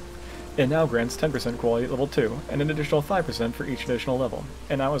 It now grants 10% quality at level 2, and an additional 5% for each additional level.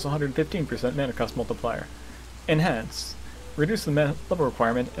 It now has 115% mana cost multiplier. Enhance. Reduce the level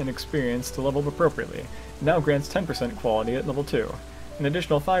requirement and experience to level up appropriately. It now grants 10% quality at level 2, an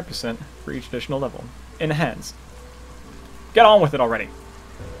additional 5% for each additional level. Enhance. Get on with it already!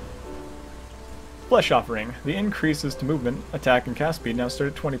 Flesh Offering. The increases to movement, attack, and cast speed now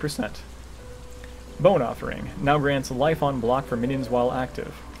start at 20%. Bone Offering. Now grants life on block for minions while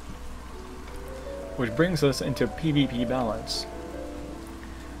active. Which brings us into PvP balance.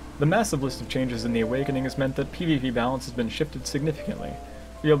 The massive list of changes in the Awakening has meant that PvP balance has been shifted significantly.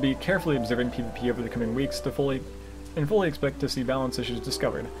 We'll be carefully observing PvP over the coming weeks to fully expect to see balance issues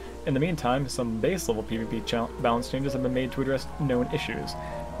discovered. In the meantime, some base level PvP balance changes have been made to address known issues.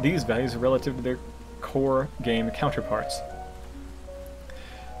 These values are relative to their core game counterparts.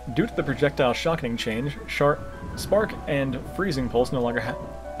 Due to the projectile shocking change, Spark and Freezing Pulse no longer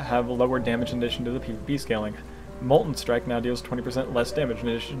have lower damage in addition to the PvP scaling. Molten Strike now deals 20% less damage in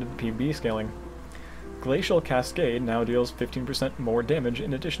addition to the PvP scaling. Glacial Cascade now deals 15% more damage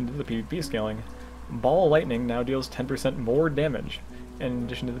in addition to the PvP scaling. Ball Lightning now deals 10% more damage in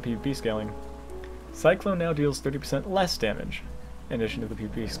addition to the PvP scaling. Cyclone now deals 30% less damage in addition to the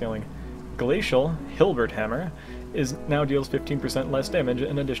PvP scaling. Glacial Hilbert Hammer now deals 15% less damage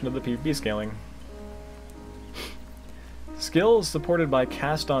in addition to the PvP scaling. Skills supported by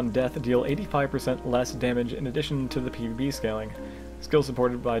Cast on Death deal 85% less damage in addition to the PvP scaling. Skills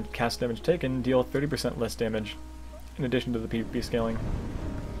supported by Cast Damage Taken deal 30% less damage in addition to the PvP scaling.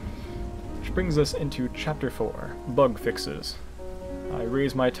 Which brings us into Chapter 4, Bug Fixes. I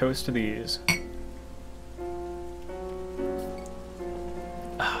raise my toast to these.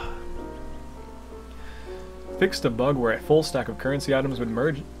 Fixed a bug where a full stack of currency items would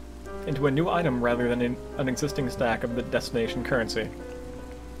merge into a new item rather than in an existing stack of the destination currency.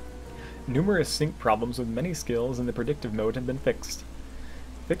 Numerous sync problems with many skills in the predictive mode have been fixed.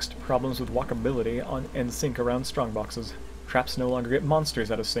 Fixed problems with walkability and sync around strongboxes. Traps no longer get monsters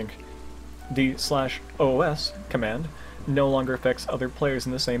out of sync. D/OOS command no longer affects other players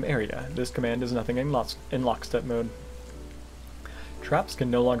in the same area. This command is nothing in lockstep mode. Traps can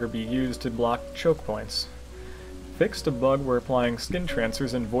no longer be used to block choke points. Fixed a bug where applying skin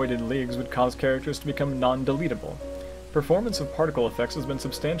transfers in voided leagues would cause characters to become non-deletable. Performance of particle effects has been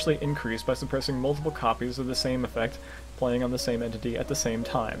substantially increased by suppressing multiple copies of the same effect playing on the same entity at the same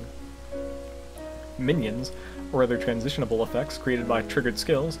time. Minions, or other transitionable effects created by triggered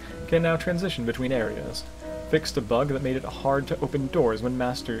skills, can now transition between areas. Fixed a bug that made it hard to open doors when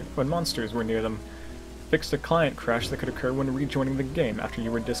monsters were near them. Fixed a client crash that could occur when rejoining the game after you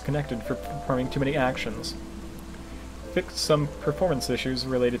were disconnected for performing too many actions. Fixed some performance issues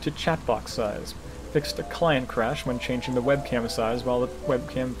related to chat box size. Fixed a client crash when changing the webcam size while the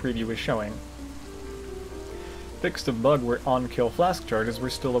webcam preview is showing. Fixed a bug where on-kill flask charges were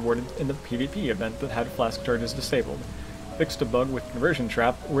still awarded in the PvP event that had flask charges disabled. Fixed a bug with conversion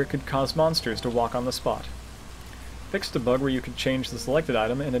trap where it could cause monsters to walk on the spot. Fixed a bug where you could change the selected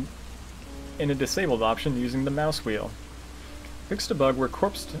item in a disabled option using the mouse wheel. Fixed a bug where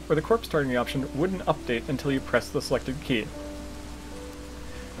the corpse targeting option wouldn't update until you pressed the selected key.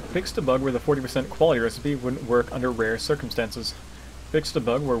 Fixed a bug where the 40% quality recipe wouldn't work under rare circumstances. Fixed a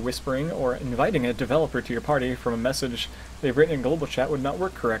bug where whispering or inviting a developer to your party from a message they've written in global chat would not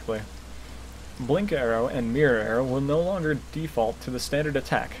work correctly. Blink arrow and mirror arrow will no longer default to the standard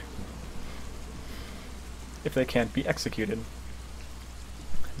attack if they can't be executed.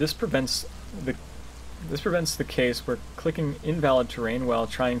 This prevents the case where clicking invalid terrain while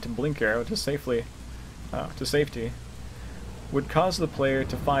trying to blink arrow to safety would cause the player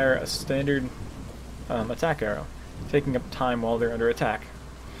to fire a standard attack arrow, taking up time while they're under attack.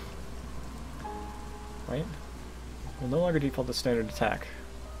 Right? Will no longer default to standard attack.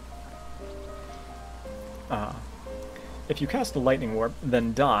 If you cast a lightning warp,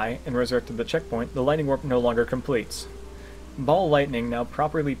 then die, and resurrect at the checkpoint, the lightning warp no longer completes. Ball lightning now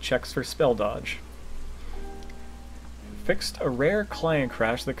properly checks for spell dodge. Fixed a rare client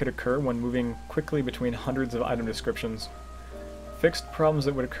crash that could occur when moving quickly between hundreds of item descriptions. Fixed problems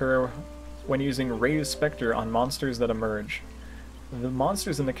that would occur when using Raised Spectre on monsters that emerge. The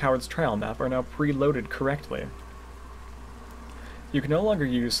monsters in the Coward's Trial map are now preloaded correctly. You can no longer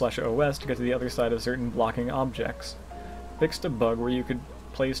use /OS to get to the other side of certain blocking objects. Fixed a bug where you could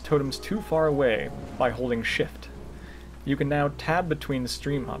place totems too far away by holding Shift. You can now tab between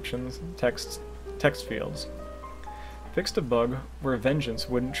stream options, text fields. Fixed a bug where Vengeance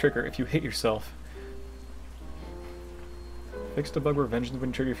wouldn't trigger if you hit yourself. Fixed a bug where Vengeance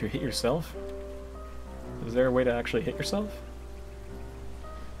wouldn't trigger if you hit yourself? Is there a way to actually hit yourself?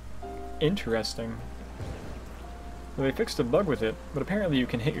 Interesting. Well, they fixed a bug with it, but apparently you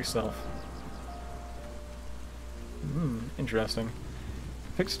can hit yourself. Interesting.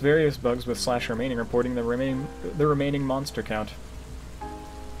 Fixed various bugs with /remaining reporting the remaining monster count.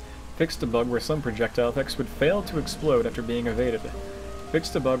 Fixed a bug where some projectile effects would fail to explode after being evaded.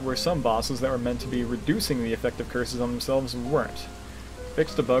 Fixed a bug where some bosses that were meant to be reducing the effect of curses on themselves weren't.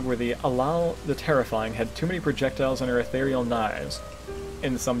 Fixed a bug where the Alal the Terrifying had too many projectiles on her ethereal knives,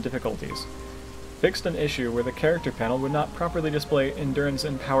 in some difficulties. Fixed an issue where the character panel would not properly display endurance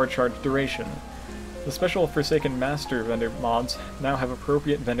and power charge duration. The special Forsaken Master vendor mods now have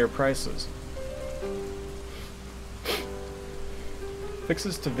appropriate vendor prices.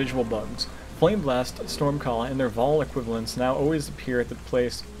 Fixes to visual bugs. Flame Blast, Stormcall, and their Vol equivalents now always appear at the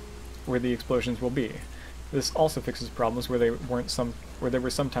place where the explosions will be. This also fixes problems where they were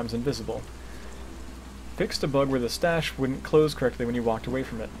sometimes invisible. Fixed a bug where the stash wouldn't close correctly when you walked away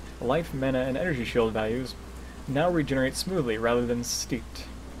from it. Life, mana, and energy shield values now regenerate smoothly rather than steeped.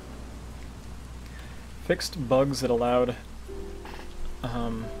 Fixed bugs that allowed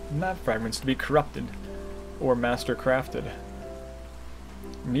map fragments to be corrupted or master crafted.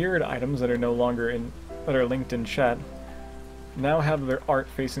 Mirrored items that are no longer that are linked in chat now have their art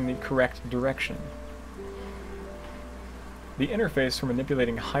facing the correct direction. The interface for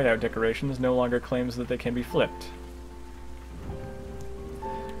manipulating hideout decorations no longer claims that they can be flipped.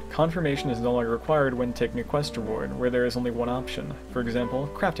 Confirmation is no longer required when taking a quest reward, where there is only one option. For example,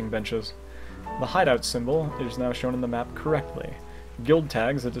 crafting benches. The hideout symbol is now shown in the map correctly. Guild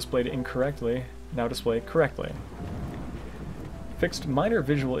tags that displayed incorrectly now display correctly. Fixed minor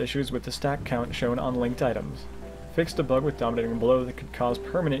visual issues with the stack count shown on linked items. Fixed a bug with dominating blow that could cause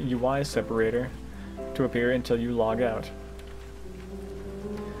permanent UI separator to appear until you log out.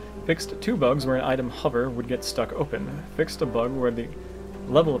 Fixed 2 bugs where an item hover would get stuck open. Fixed a bug where the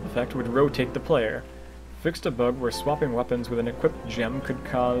level of effect would rotate the player. Fixed a bug where swapping weapons with an equipped gem could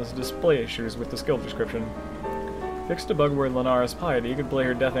cause display issues with the skill description. Fixed a bug where Lenara's Piety could play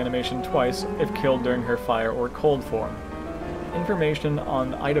her death animation twice if killed during her fire or cold form. Information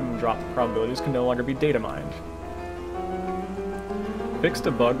on item drop probabilities can no longer be data mined. Fixed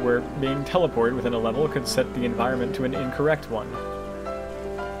a bug where being teleported within a level could set the environment to an incorrect one.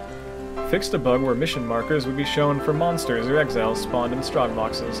 Fixed a bug where mission markers would be shown for monsters or exiles spawned in strong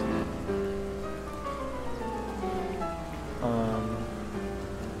boxes.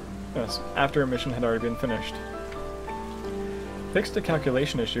 Yes, after a mission had already been finished. Fixed a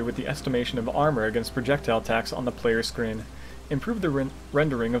calculation issue with the estimation of armor against projectile attacks on the player screen. Improved the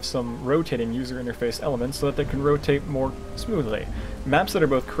rendering of some rotating user interface elements so that they can rotate more smoothly. Maps that are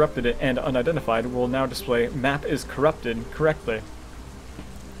both corrupted and unidentified will now display "Map is corrupted" correctly.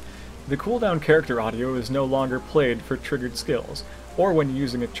 The cooldown character audio is no longer played for triggered skills, or when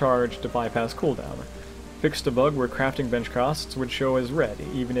using a charge to bypass cooldown. Fixed a bug where crafting bench costs would show as red,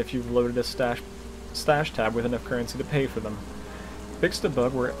 even if you've loaded a stash tab with enough currency to pay for them. Fixed a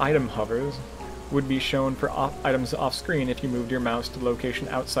bug where item hovers would be shown for items off-screen if you moved your mouse to the location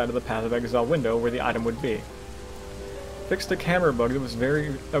outside of the Path of Exile window where the item would be. Fixed a camera bug that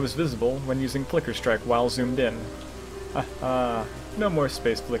was visible when using Flicker Strike while zoomed in. No more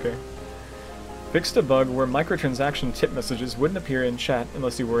space flicker. Fixed a bug where microtransaction tip messages wouldn't appear in chat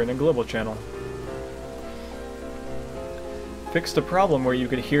unless you were in a global channel. Fixed a problem where you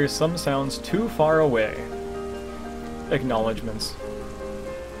could hear some sounds too far away. Acknowledgements.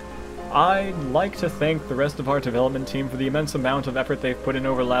 I'd like to thank the rest of our development team for the immense amount of effort they've put in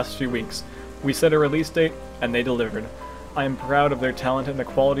over the last few weeks. We set a release date, and they delivered. I am proud of their talent and the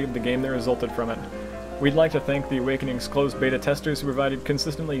quality of the game that resulted from it. We'd like to thank the Awakening's closed beta testers who provided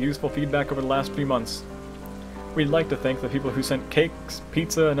consistently useful feedback over the last few months. We'd like to thank the people who sent cakes,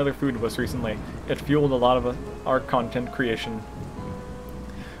 pizza, and other food to us recently. It fueled a lot of our content creation.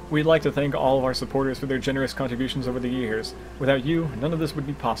 We'd like to thank all of our supporters for their generous contributions over the years. Without you, none of this would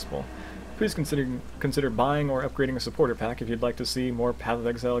be possible. Please consider buying or upgrading a supporter pack if you'd like to see more Path of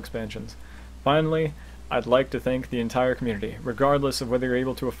Exile expansions. Finally, I'd like to thank the entire community, regardless of whether you're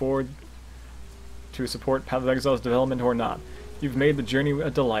able to afford to support Path of Exile's development or not. You've made the journey a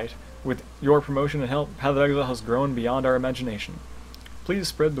delight. With your promotion and help, Path of Exile has grown beyond our imagination. Please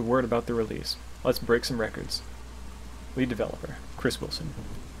spread the word about the release. Let's break some records. Lead developer, Chris Wilson.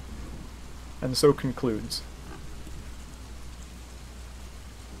 And so concludes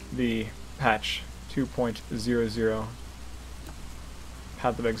the patch 2.00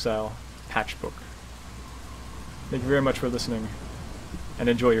 Path of Exile patch book. Thank you very much for listening, and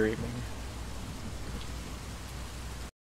enjoy your evening.